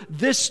after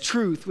this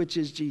truth, which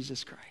is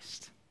Jesus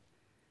Christ?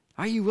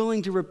 Are you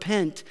willing to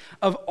repent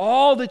of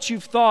all that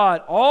you've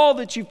thought, all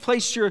that you've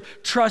placed your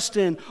trust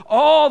in,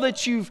 all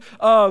that you've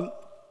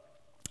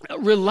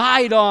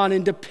relied on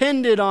and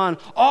depended on,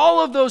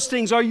 all of those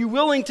things? Are you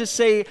willing to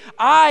say,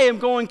 I am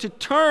going to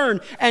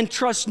turn and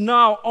trust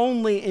not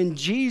only in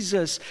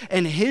Jesus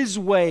and His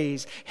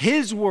ways,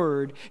 His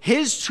word,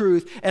 His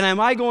truth, and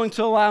am I going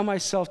to allow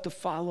myself to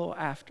follow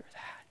after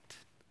that?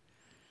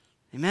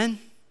 Amen?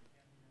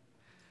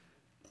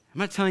 I'm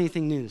not telling you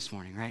anything new this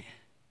morning, right?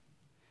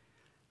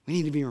 We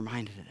need to be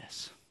reminded of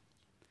this.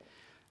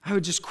 I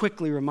would just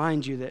quickly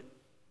remind you that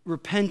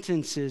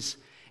repentance it's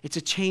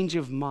a change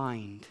of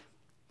mind.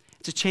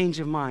 It's a change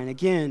of mind.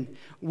 Again,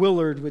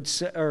 Willard would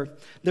say, or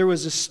there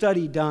was a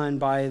study done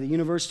by the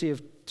University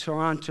of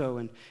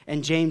Toronto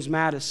and James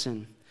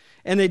Madison.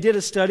 And they did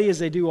a study, as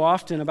they do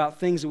often, about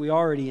things that we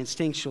already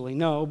instinctually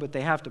know, but they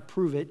have to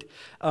prove it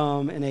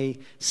in a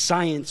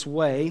science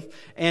way.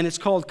 And it's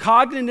called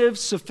Cognitive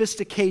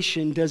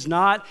Sophistication Does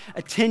Not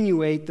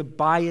Attenuate the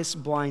Bias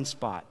Blind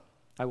Spot.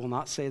 I will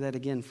not say that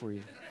again for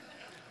you.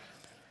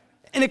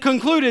 And it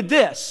concluded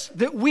this,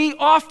 that we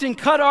often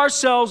cut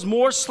ourselves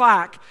more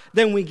slack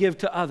than we give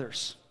to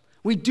others.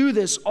 We do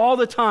this all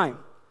the time.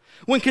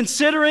 When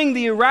considering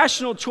the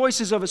irrational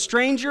choices of a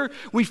stranger,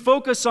 we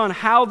focus on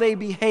how they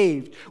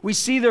behaved. We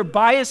see their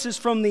biases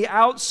from the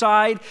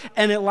outside,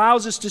 and it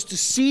allows us just to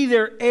see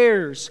their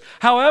errors.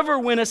 However,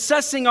 when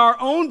assessing our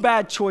own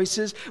bad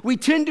choices, we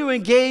tend to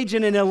engage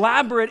in an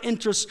elaborate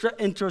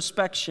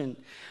introspection.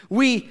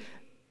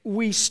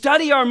 We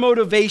study our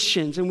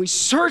motivations and we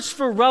search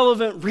for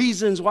relevant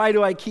reasons. Why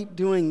do I keep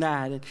doing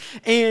that?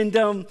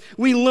 And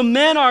we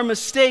lament our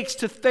mistakes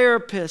to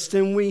therapists,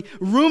 and we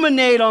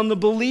ruminate on the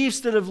beliefs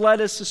that have led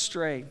us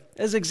astray.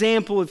 As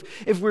example,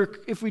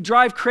 if we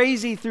drive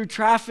crazy through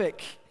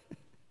traffic,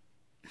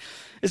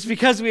 it's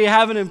because we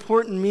have an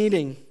important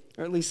meeting,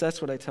 or at least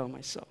that's what I tell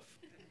myself.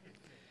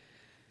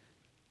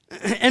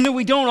 And that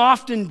we don't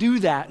often do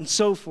that and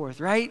so forth,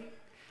 right?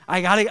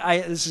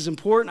 This is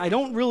important. I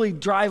don't really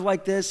drive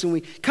like this, and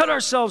we cut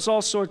ourselves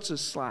all sorts of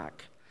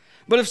slack.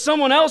 But if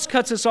someone else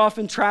cuts us off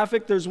in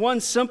traffic, there's one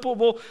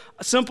simple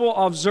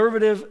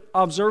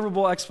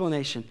observable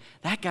explanation.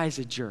 That guy's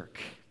a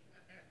jerk.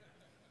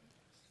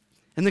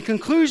 And the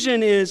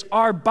conclusion is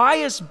our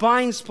biased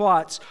blind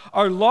spots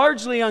are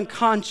largely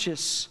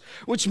unconscious,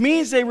 which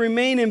means they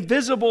remain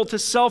invisible to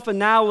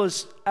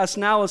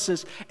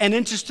self-analysis, and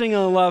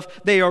interestingly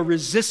enough, they are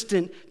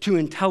resistant to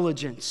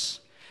intelligence.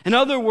 In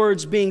other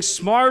words, being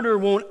smarter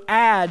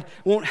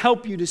won't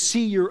help you to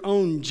see your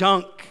own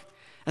junk.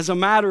 As a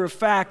matter of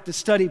fact, the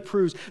study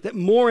proves that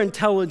more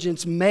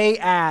intelligence may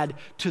add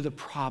to the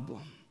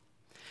problem.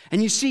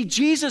 And you see,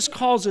 Jesus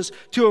calls us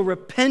to a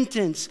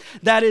repentance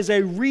that is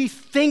a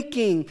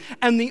rethinking,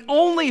 and the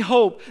only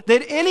hope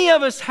that any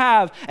of us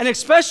have, and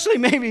especially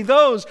maybe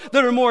those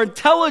that are more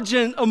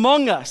intelligent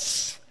among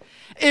us,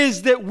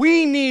 is that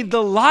we need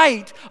the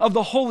light of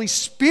the Holy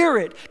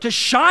Spirit to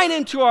shine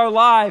into our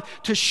life,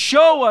 to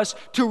show us,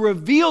 to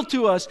reveal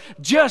to us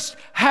just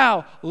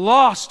how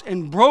lost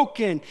and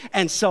broken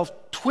and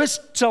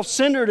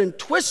self-centered and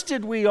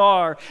twisted we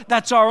are.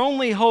 That's our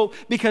only hope,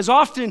 because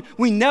often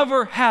we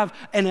never have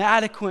an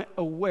adequate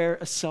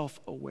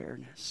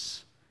self-awareness.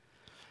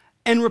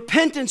 And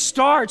repentance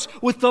starts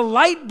with the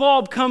light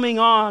bulb coming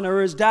on,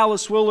 or as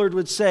Dallas Willard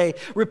would say,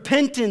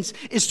 repentance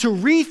is to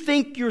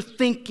rethink your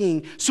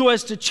thinking so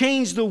as to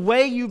change the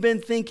way you've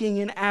been thinking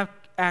and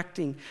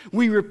acting.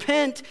 We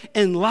repent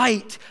in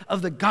light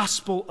of the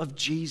gospel of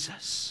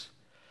Jesus.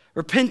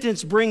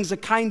 Repentance brings a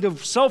kind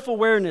of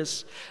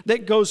self-awareness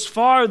that goes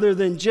farther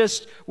than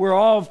just we're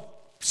all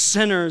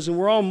sinners and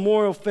we're all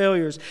moral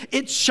failures.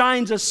 It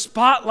shines a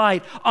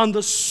spotlight on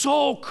the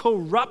soul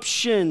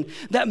corruption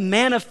that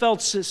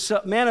manifests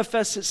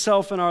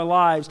itself in our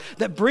lives,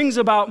 that brings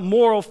about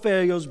moral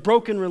failures,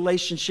 broken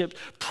relationships,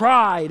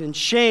 pride and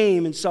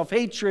shame and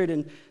self-hatred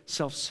and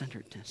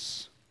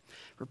self-centeredness.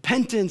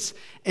 Repentance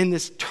and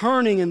this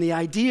turning, and the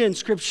idea in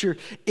Scripture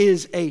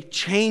is a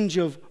change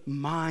of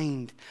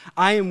mind.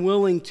 I am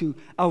willing to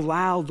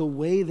allow the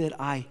way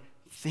that I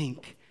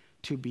think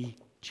to be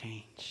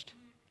changed.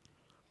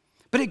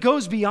 But it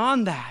goes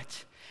beyond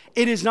that.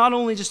 It is not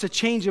only just a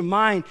change of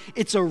mind,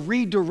 it's a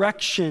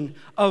redirection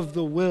of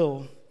the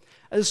will.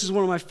 This is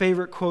one of my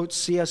favorite quotes,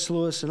 C.S.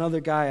 Lewis, another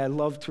guy I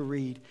love to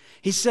read.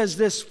 He says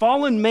this,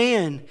 fallen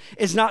man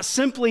is not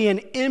simply an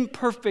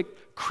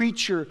imperfect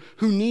creature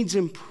who needs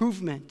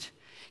improvement.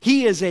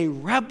 He is a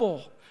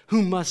rebel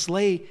who must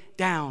lay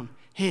down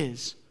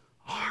his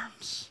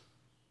arms.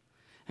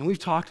 And we've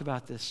talked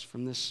about this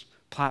from this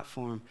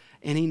platform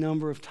any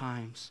number of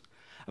times.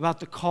 About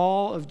the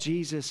call of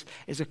Jesus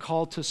is a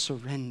call to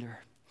surrender.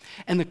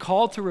 And the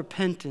call to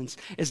repentance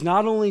is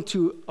not only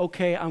to,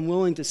 okay, I'm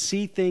willing to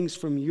see things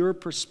from your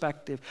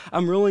perspective.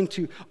 I'm willing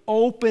to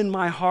open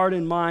my heart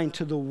and mind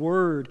to the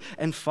Word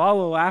and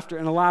follow after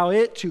and allow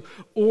it to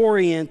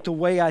orient the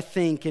way I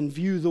think and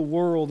view the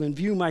world and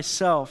view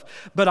myself.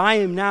 But I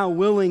am now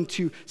willing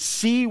to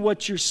see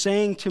what you're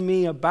saying to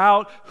me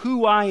about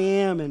who I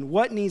am and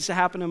what needs to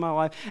happen in my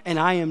life. And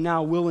I am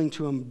now willing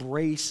to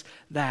embrace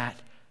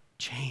that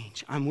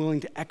change. I'm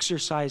willing to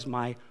exercise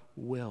my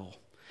will.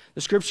 The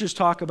scriptures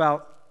talk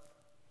about,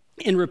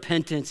 in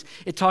repentance,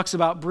 it talks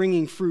about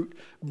bringing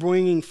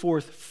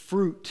forth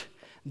fruit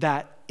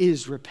that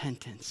is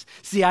repentance.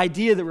 It's the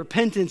idea that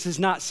repentance is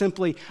not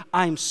simply,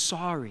 I'm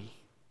sorry.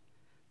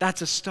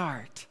 That's a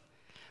start.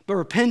 But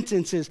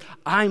repentance is,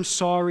 I'm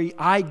sorry,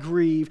 I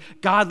grieve.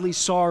 Godly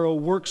sorrow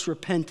works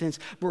repentance.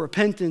 But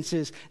repentance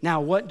is,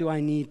 now what do I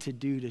need to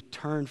do to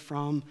turn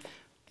from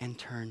and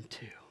turn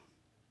to?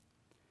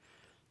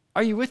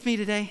 Are you with me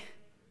today?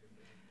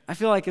 I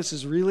feel like this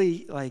is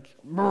really like,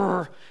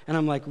 and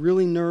I'm like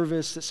really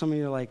nervous that some of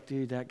you are like,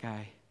 dude, that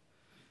guy,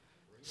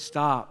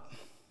 stop.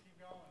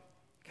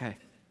 Okay.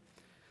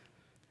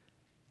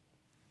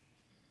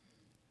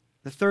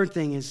 The third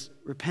thing is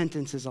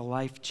repentance is a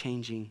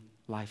life-changing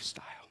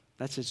lifestyle.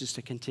 That's just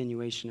a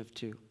continuation of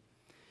two.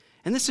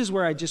 And this is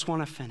where I just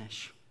want to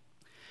finish.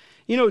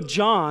 You know,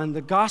 John,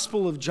 the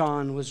Gospel of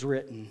John was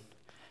written.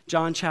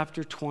 John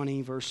chapter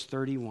 20, verse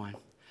 31.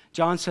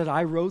 John said,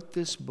 I wrote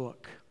this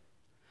book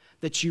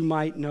that you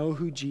might know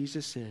who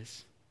Jesus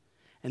is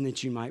and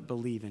that you might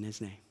believe in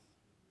his name.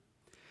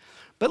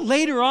 But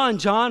later on,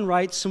 John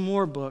writes some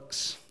more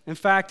books. In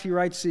fact, he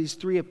writes these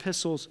 3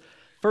 epistles,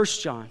 1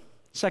 John,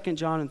 2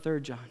 John, and 3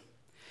 John.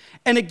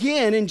 And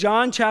again, in 1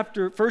 John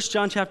chapter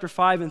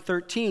 5 and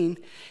 13,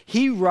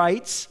 he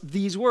writes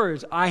these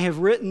words, I have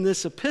written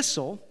this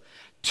epistle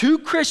to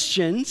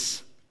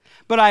Christians,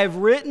 but I have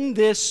written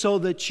this so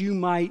that you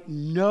might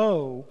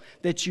know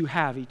that you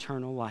have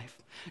eternal life.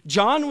 1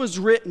 John was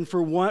written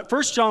for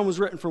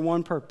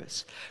one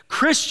purpose.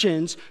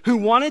 Christians who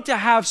wanted to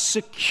have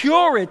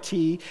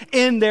security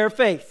in their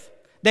faith.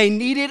 They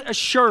needed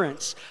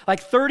assurance.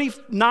 Like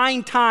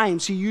 39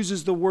 times he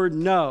uses the word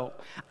no.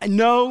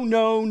 No,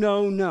 no,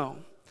 no, no.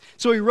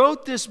 So he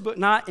wrote this book,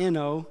 not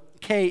N-O,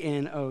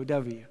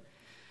 K-N-O-W.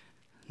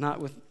 Not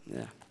with,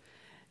 yeah.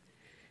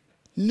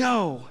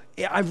 No,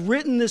 I've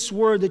written this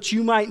word that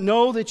you might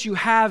know that you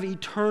have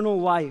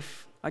eternal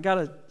life. I got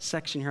a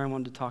section here I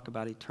wanted to talk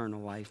about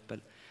eternal life, but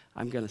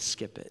I'm going to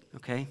skip it,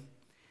 okay?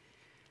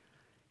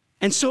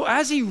 And so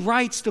as he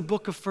writes the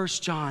book of 1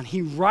 John,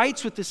 he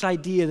writes with this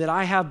idea that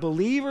I have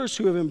believers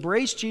who have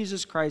embraced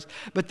Jesus Christ,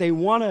 but they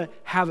want to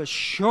have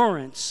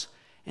assurance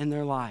in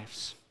their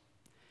lives.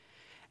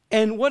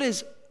 And what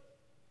is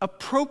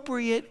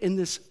appropriate in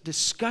this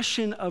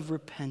discussion of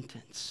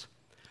repentance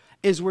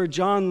is where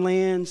John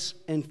lands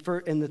in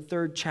the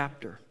 3rd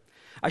chapter.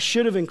 I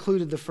should have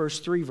included the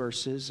first 3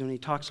 verses when he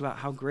talks about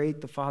how great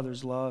the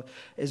Father's love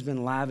has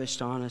been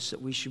lavished on us,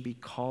 that we should be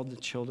called the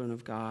children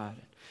of God.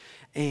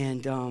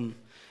 And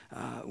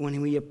when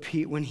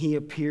he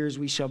appears,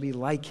 we shall be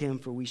like him,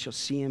 for we shall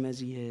see him as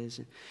he is.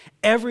 And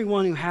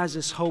everyone who has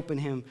this hope in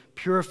him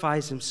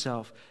purifies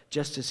himself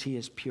just as he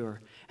is pure.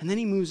 And then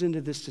he moves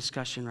into this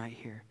discussion right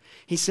here.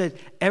 He said,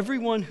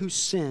 everyone who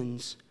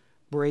sins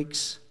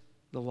breaks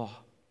the law.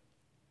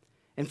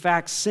 In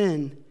fact,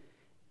 sin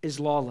is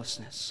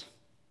lawlessness.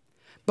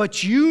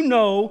 But you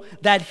know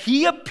that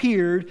he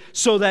appeared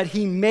so that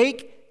he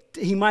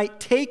might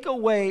take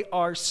away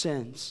our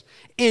sins.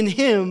 In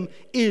him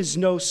is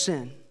no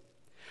sin.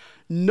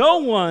 No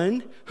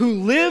one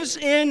who lives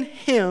in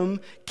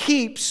him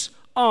keeps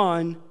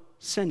on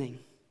sinning.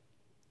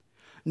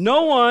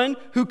 No one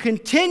who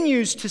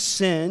continues to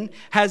sin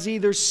has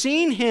either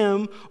seen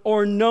him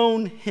or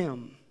known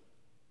him.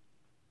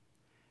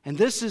 And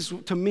this is,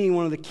 to me,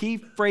 one of the key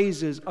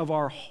phrases of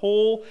our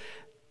whole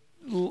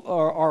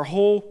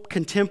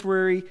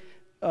contemporary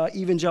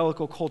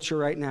evangelical culture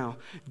right now.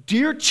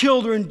 Dear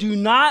children, do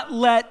not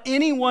let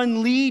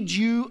anyone lead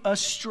you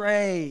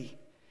astray.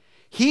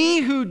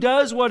 He who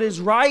does what is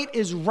right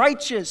is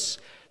righteous,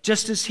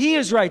 just as he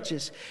is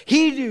righteous.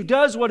 He who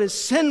does what is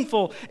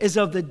sinful is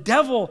of the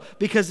devil,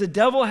 because the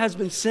devil has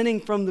been sinning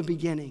from the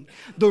beginning.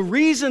 The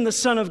reason the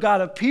Son of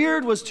God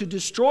appeared was to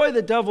destroy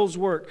the devil's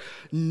work.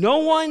 No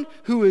one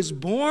who is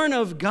born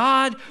of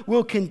God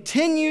will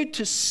continue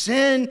to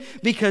sin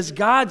because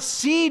God's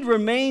seed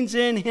remains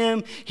in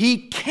him.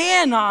 He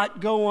cannot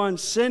go on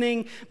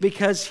sinning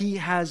because he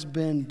has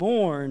been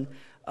born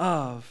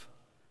of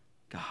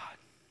God.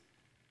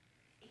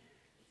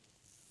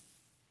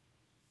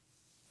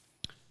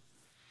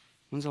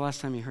 When's the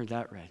last time you heard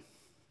that read?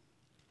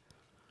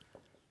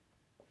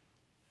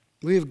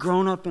 We have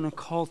grown up in a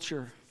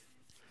culture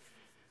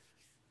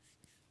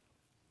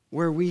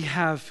where we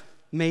have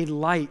made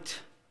light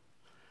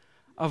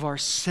of our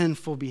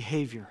sinful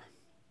behavior.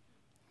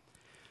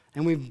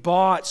 And we've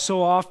bought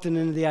so often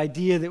into the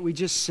idea that we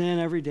just sin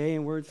every day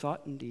in word,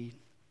 thought, and deed.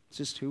 It's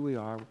just who we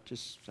are. We're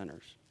just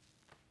sinners.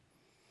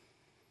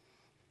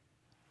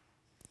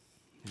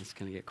 It's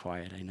going to get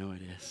quiet. I know it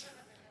is.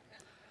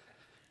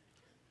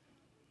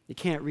 You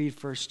can't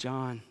read 1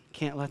 John.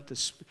 Can't let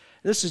this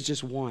is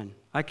just one.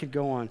 I could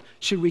go on.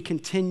 Should we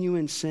continue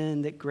in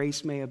sin that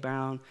grace may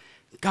abound?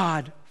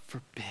 God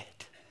forbid.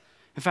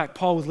 In fact,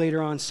 Paul would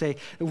later on say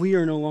that we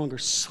are no longer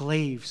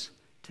slaves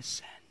to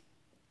sin.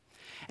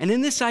 And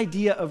in this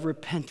idea of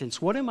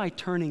repentance, what am I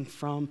turning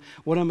from?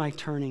 What am I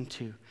turning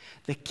to?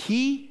 The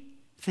key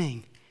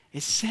thing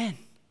is sin.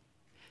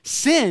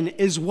 Sin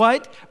is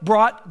what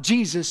brought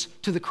Jesus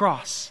to the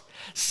cross.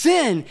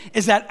 Sin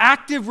is that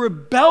active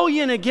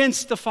rebellion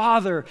against the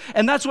Father.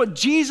 And that's what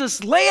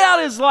Jesus laid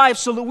out his life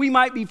so that we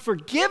might be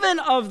forgiven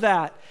of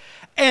that.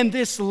 And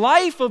this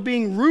life of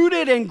being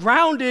rooted and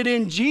grounded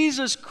in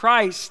Jesus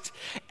Christ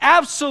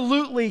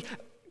absolutely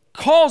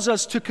calls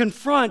us to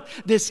confront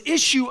this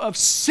issue of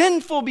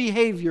sinful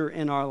behavior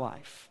in our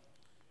life.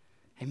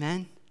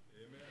 Amen?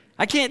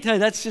 I can't tell you,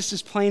 that's just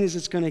as plain as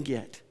it's going to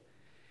get.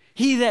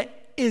 He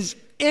that is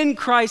in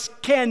Christ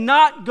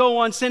cannot go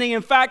on sinning.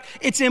 In fact,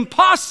 it's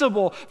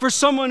impossible for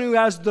someone who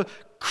has the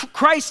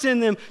Christ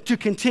in them to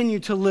continue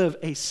to live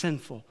a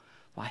sinful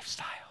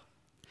lifestyle.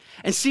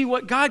 And see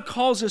what God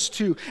calls us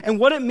to and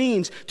what it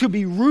means to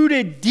be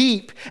rooted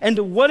deep and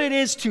to what it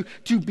is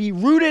to be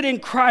rooted in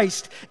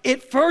Christ.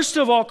 It first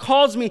of all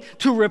calls me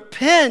to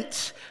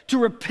repent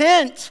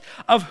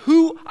of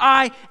who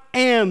I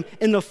am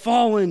in the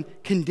fallen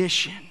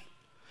condition.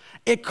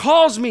 It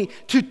calls me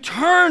to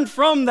turn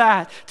from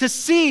that, to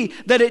see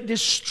that it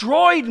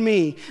destroyed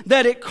me,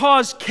 that it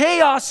caused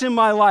chaos in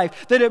my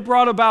life, that it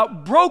brought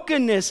about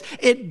brokenness,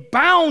 it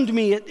bound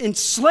me, it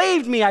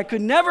enslaved me. I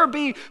could never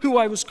be who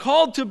I was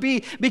called to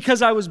be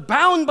because I was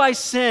bound by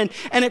sin.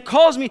 And it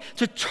calls me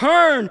to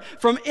turn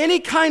from any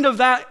kind of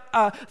that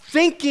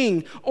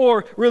thinking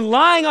or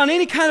relying on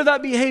any kind of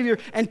that behavior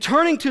and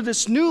turning to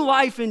this new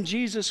life in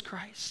Jesus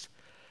Christ,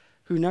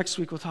 who next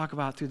week we'll talk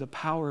about through the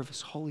power of his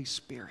Holy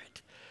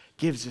Spirit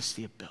gives us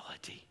the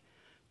ability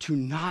to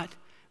not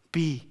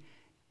be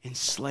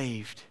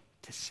enslaved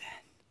to sin.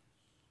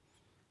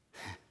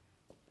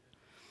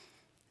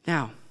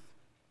 Now,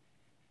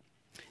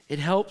 it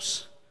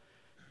helps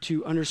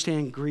to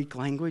understand Greek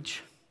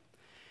language.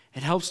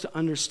 It helps to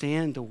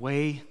understand the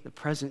way the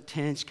present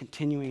tense,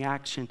 continuing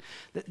action,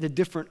 the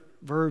different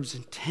verbs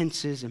and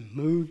tenses and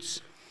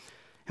moods.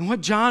 And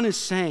what John is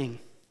saying,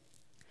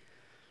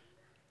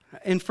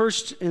 in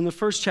the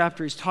first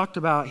chapter, he's talked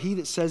about he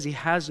that says he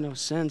has no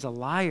sin's a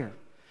liar.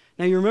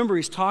 Now you remember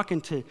he's talking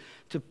to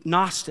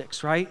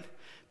Gnostics, right?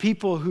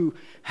 People who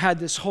had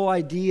this whole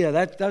idea,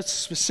 that's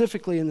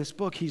specifically in this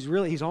book,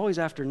 he's always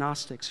after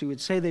Gnostics who would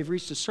say they've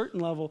reached a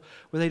certain level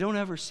where they don't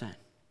ever sin.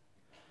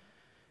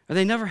 Or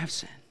they never have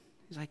sinned.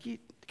 He's like,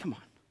 come on.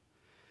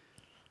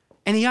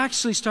 And he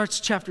actually starts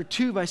chapter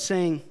 2 by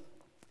saying,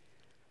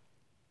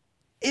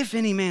 if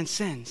any man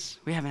sins,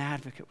 we have an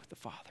advocate with the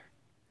Father,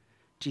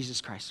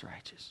 Jesus Christ the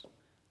righteous.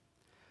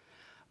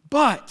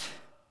 But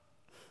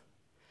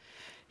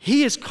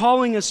he is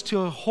calling us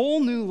to a whole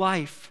new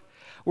life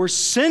where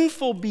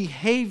sinful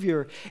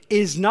behavior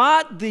is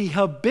not the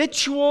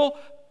habitual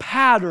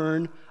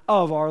pattern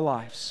of our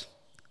lives.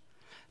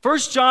 1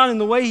 John, in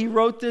the way he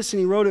wrote this, and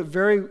he wrote it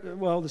very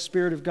well, the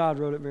Spirit of God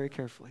wrote it very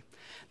carefully.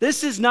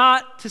 This is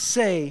not to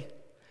say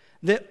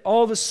that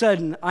all of a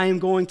sudden I am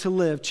going to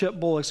live, Chip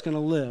Bullock's going to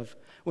live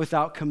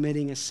without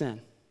committing a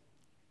sin.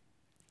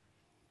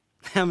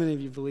 How many of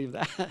you believe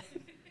that?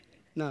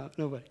 No,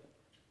 nobody.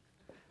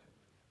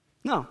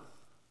 No.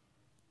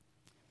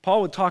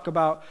 Paul would talk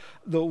about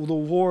the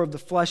war of the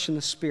flesh and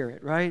the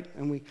spirit, right?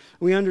 And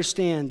we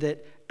understand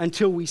that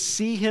until we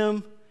see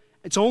him,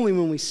 it's only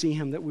when we see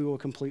him that we will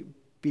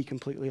be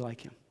completely like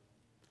him.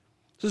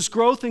 So this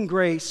growth in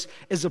grace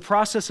is the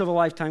process of a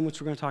lifetime, which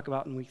we're going to talk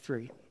about in week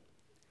 3.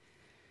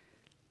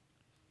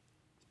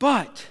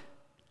 But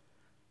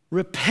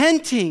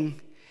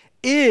repenting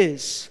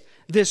is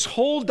this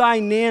whole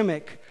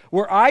dynamic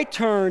where I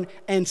turn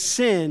and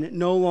sin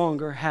no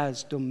longer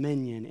has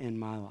dominion in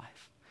my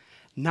life.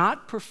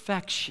 Not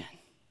perfection.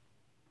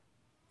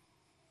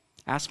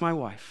 Ask my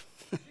wife.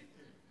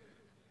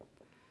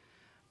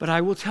 But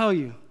I will tell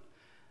you,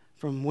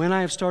 from when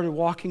I have started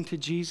walking to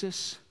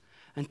Jesus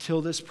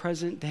until this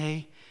present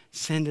day,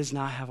 sin does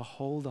not have a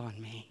hold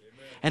on me.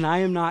 Amen. And I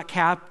am not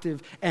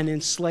captive and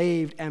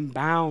enslaved and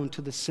bound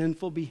to the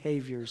sinful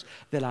behaviors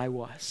that I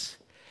was.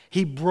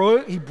 He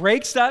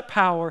breaks that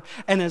power,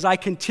 and as I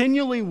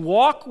continually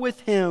walk with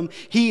him,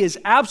 he is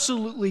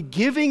absolutely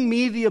giving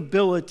me the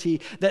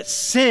ability that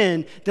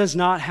sin does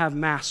not have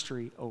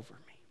mastery over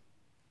me.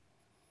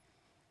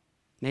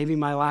 Maybe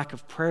my lack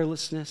of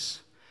prayerlessness,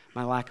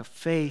 my lack of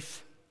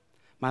faith,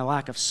 my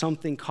lack of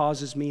something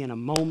causes me in a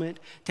moment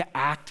to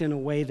act in a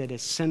way that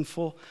is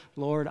sinful.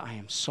 Lord, I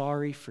am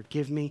sorry,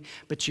 forgive me.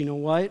 But you know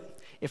what?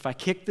 If I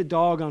kick the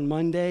dog on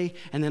Monday,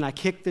 and then I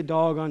kick the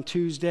dog on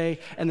Tuesday,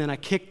 and then I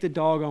kick the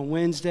dog on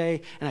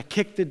Wednesday, and I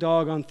kick the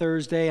dog on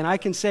Thursday, and I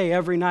can say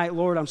every night,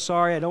 Lord, I'm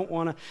sorry, I don't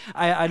want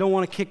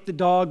to kick the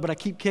dog, but I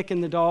keep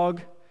kicking the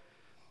dog.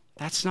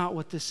 That's not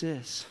what this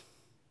is.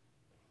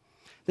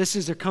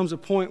 There comes a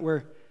point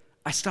where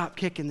I stop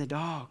kicking the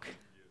dog.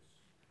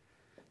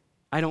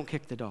 I don't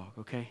kick the dog,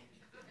 okay?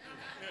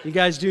 You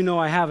guys do know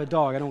I have a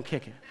dog. I don't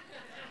kick it.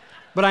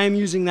 But I am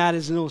using that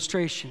as an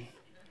illustration.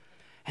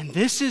 And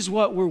this is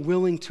what we're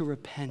willing to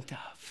repent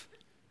of.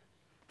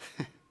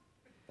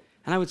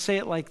 And I would say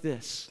it like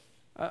this,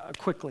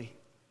 quickly.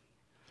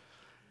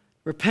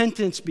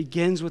 Repentance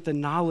begins with the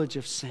knowledge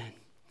of sin.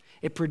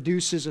 It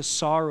produces a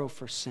sorrow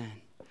for sin.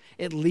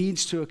 It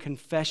leads to a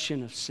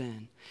confession of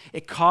sin.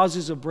 It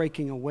causes a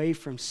breaking away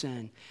from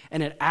sin.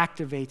 And it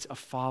activates a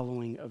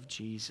following of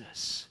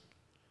Jesus.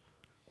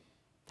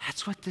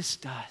 That's what this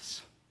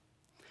does.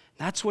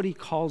 That's what he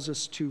calls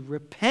us to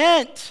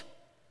repent,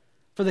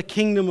 for the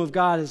kingdom of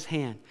God is at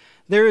hand.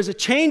 There is a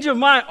change of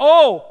mind.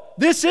 Oh,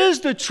 this is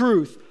the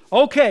truth.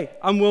 Okay,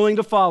 I'm willing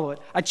to follow it.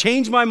 I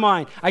change my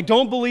mind. I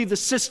don't believe the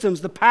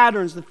systems, the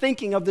patterns, the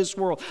thinking of this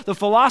world, the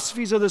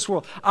philosophies of this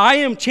world. I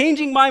am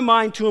changing my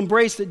mind to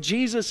embrace that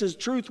Jesus is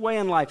truth, way,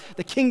 and life.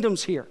 The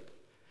kingdom's here.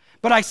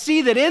 But I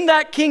see that in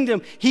that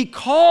kingdom, he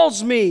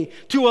calls me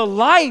to a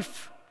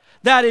life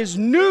that is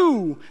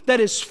new,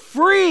 that is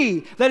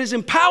free, that is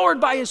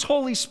empowered by his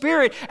Holy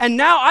Spirit. And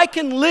now I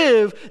can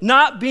live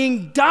not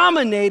being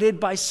dominated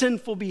by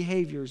sinful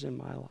behaviors in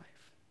my life.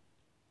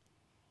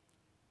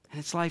 And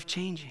it's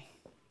life-changing.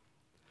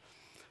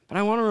 But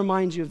I want to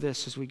remind you of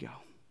this as we go.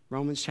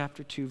 Romans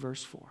chapter 2,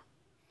 verse 4.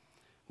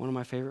 One of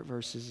my favorite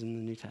verses in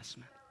the New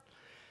Testament.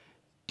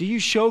 Do you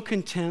show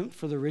contempt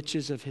for the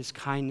riches of his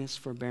kindness,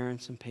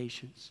 forbearance, and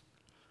patience?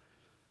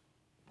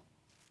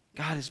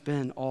 God has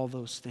been all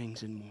those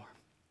things and more.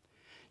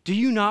 Do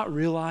you not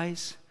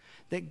realize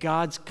that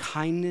God's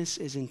kindness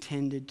is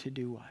intended to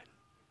do what?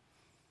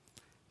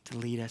 To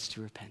lead us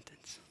to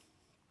repentance.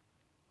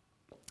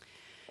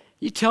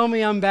 You tell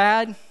me I'm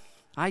bad?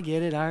 I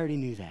get it. I already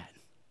knew that.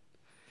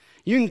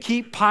 You can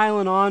keep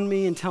piling on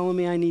me and telling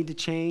me I need to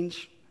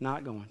change.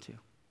 Not going to.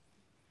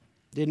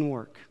 Didn't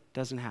work.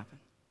 Doesn't happen.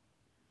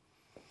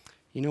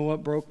 You know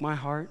what broke my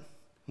heart?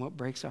 What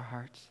breaks our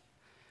hearts?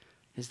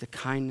 Is the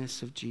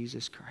kindness of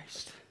Jesus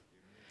Christ.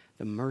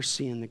 The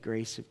mercy and the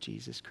grace of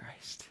Jesus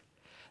Christ.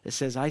 That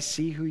says, I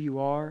see who you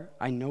are.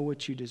 I know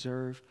what you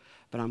deserve.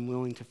 But I'm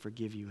willing to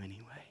forgive you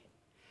anyway.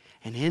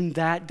 And in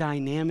that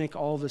dynamic,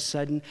 all of a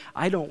sudden,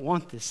 I don't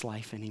want this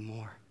life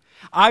anymore.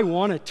 I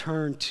want to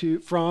turn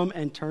from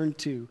and turn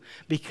to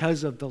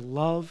because of the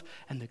love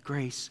and the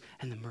grace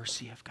and the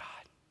mercy of God.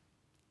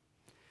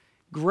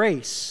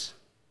 Grace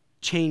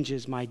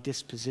changes my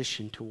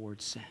disposition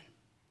towards sin.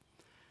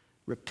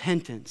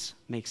 Repentance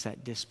makes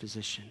that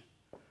disposition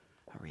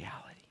a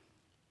reality.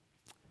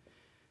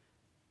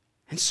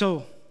 And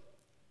so,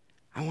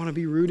 I want to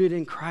be rooted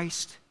in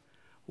Christ.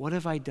 What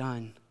have I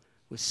done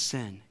with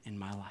sin in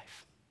my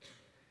life?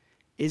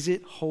 Is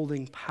it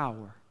holding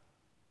power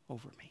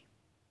over me?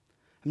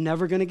 I'm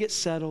never going to get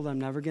settled. I'm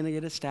never going to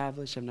get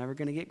established. I'm never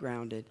going to get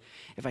grounded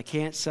if I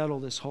can't settle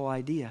this whole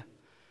idea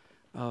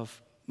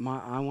of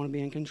I want to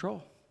be in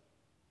control.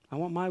 I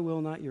want my will,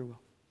 not your will.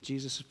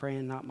 Jesus is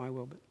praying, not my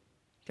will, but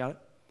got it?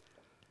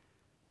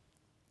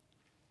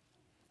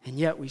 And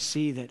yet we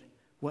see that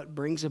what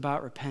brings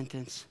about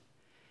repentance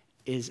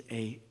is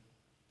a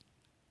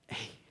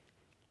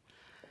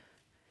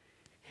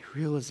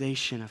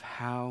realization of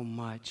how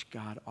much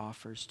God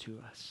offers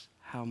to us,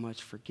 how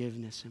much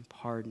forgiveness and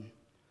pardon.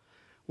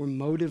 We're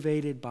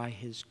motivated by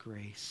his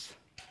grace.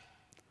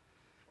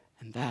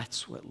 And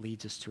that's what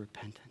leads us to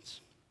repentance.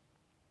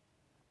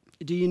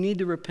 Do you need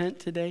to repent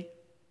today?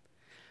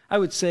 I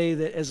would say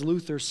that, as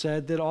Luther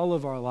said, that all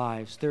of our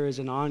lives there is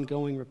an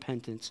ongoing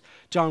repentance.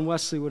 John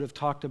Wesley would have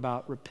talked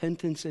about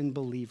repentance in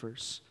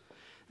believers.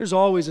 There's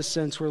always a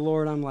sense where,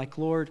 Lord, I'm like,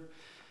 Lord,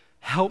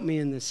 help me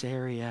in this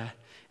area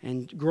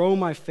and grow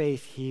my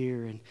faith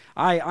here. And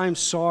I'm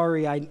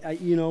sorry.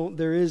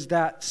 There is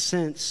that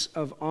sense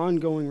of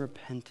ongoing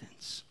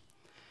repentance.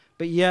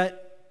 But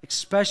yet,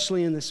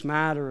 especially in this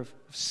matter of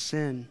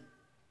sin,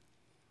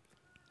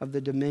 of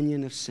the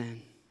dominion of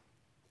sin,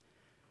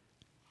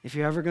 if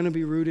you're ever going to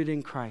be rooted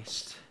in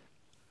Christ,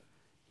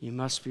 you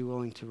must be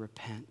willing to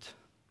repent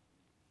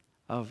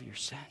of your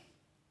sin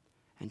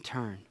and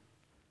turn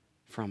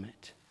from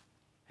it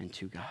and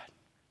to God.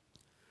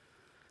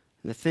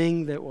 And the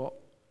thing that will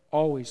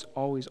always,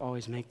 always,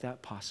 always make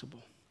that possible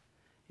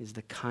is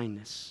the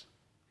kindness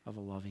of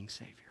a loving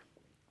Savior.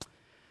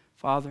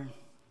 Father,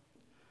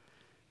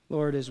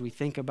 Lord, as we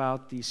think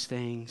about these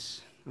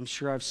things, I'm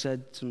sure I've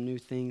said some new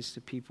things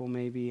to people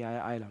maybe,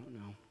 I don't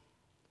know.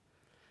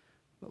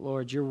 But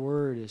Lord, your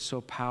word is so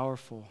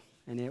powerful,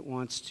 and it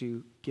wants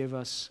to give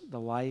us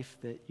the life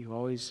that you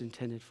always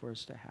intended for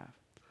us to have.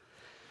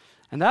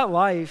 And that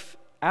life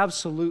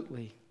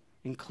absolutely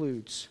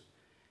includes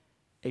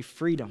a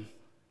freedom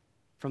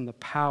from the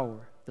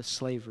power, the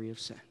slavery of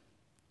sin.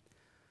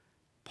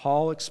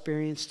 Paul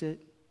experienced it.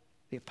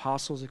 The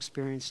apostles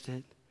experienced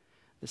it.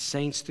 The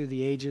saints through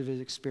the ages have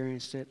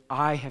experienced it.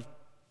 I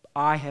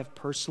have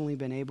personally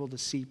been able to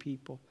see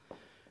people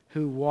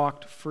who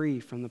walked free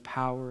from the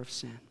power of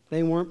sin.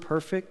 They weren't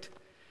perfect,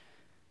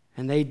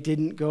 and they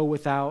didn't go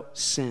without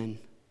sin,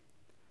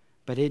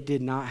 but it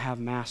did not have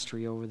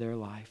mastery over their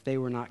life. They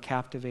were not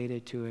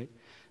captivated to it.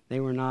 They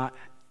were not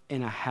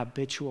in a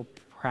habitual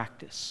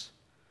practice.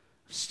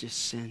 It's just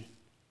sin.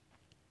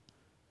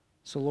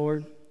 So,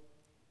 Lord,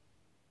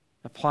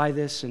 apply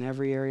this in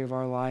every area of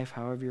our life,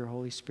 however your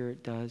Holy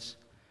Spirit does.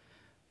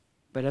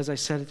 But as I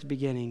said at the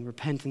beginning,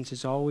 repentance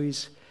is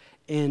always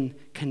in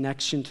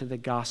connection to the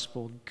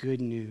gospel,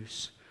 good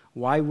news.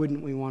 Why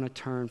wouldn't we want to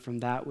turn from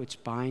that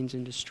which binds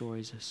and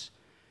destroys us?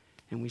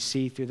 And we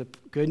see through the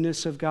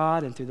goodness of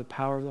God and through the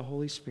power of the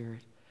Holy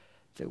Spirit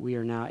that we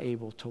are now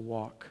able to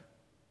walk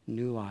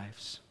new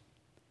lives,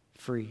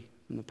 free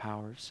from the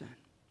power of sin.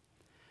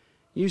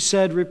 You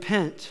said,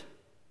 repent,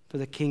 for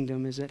the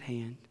kingdom is at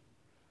hand.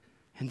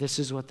 And this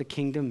is what the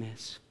kingdom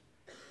is.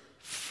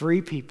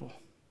 Free people,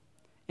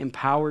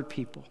 empowered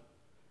people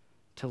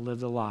to live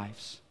the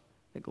lives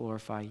that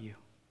glorify you.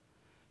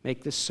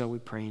 Make this so, we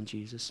pray in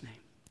Jesus' name.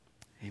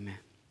 Amen.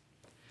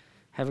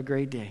 Have a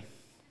great day.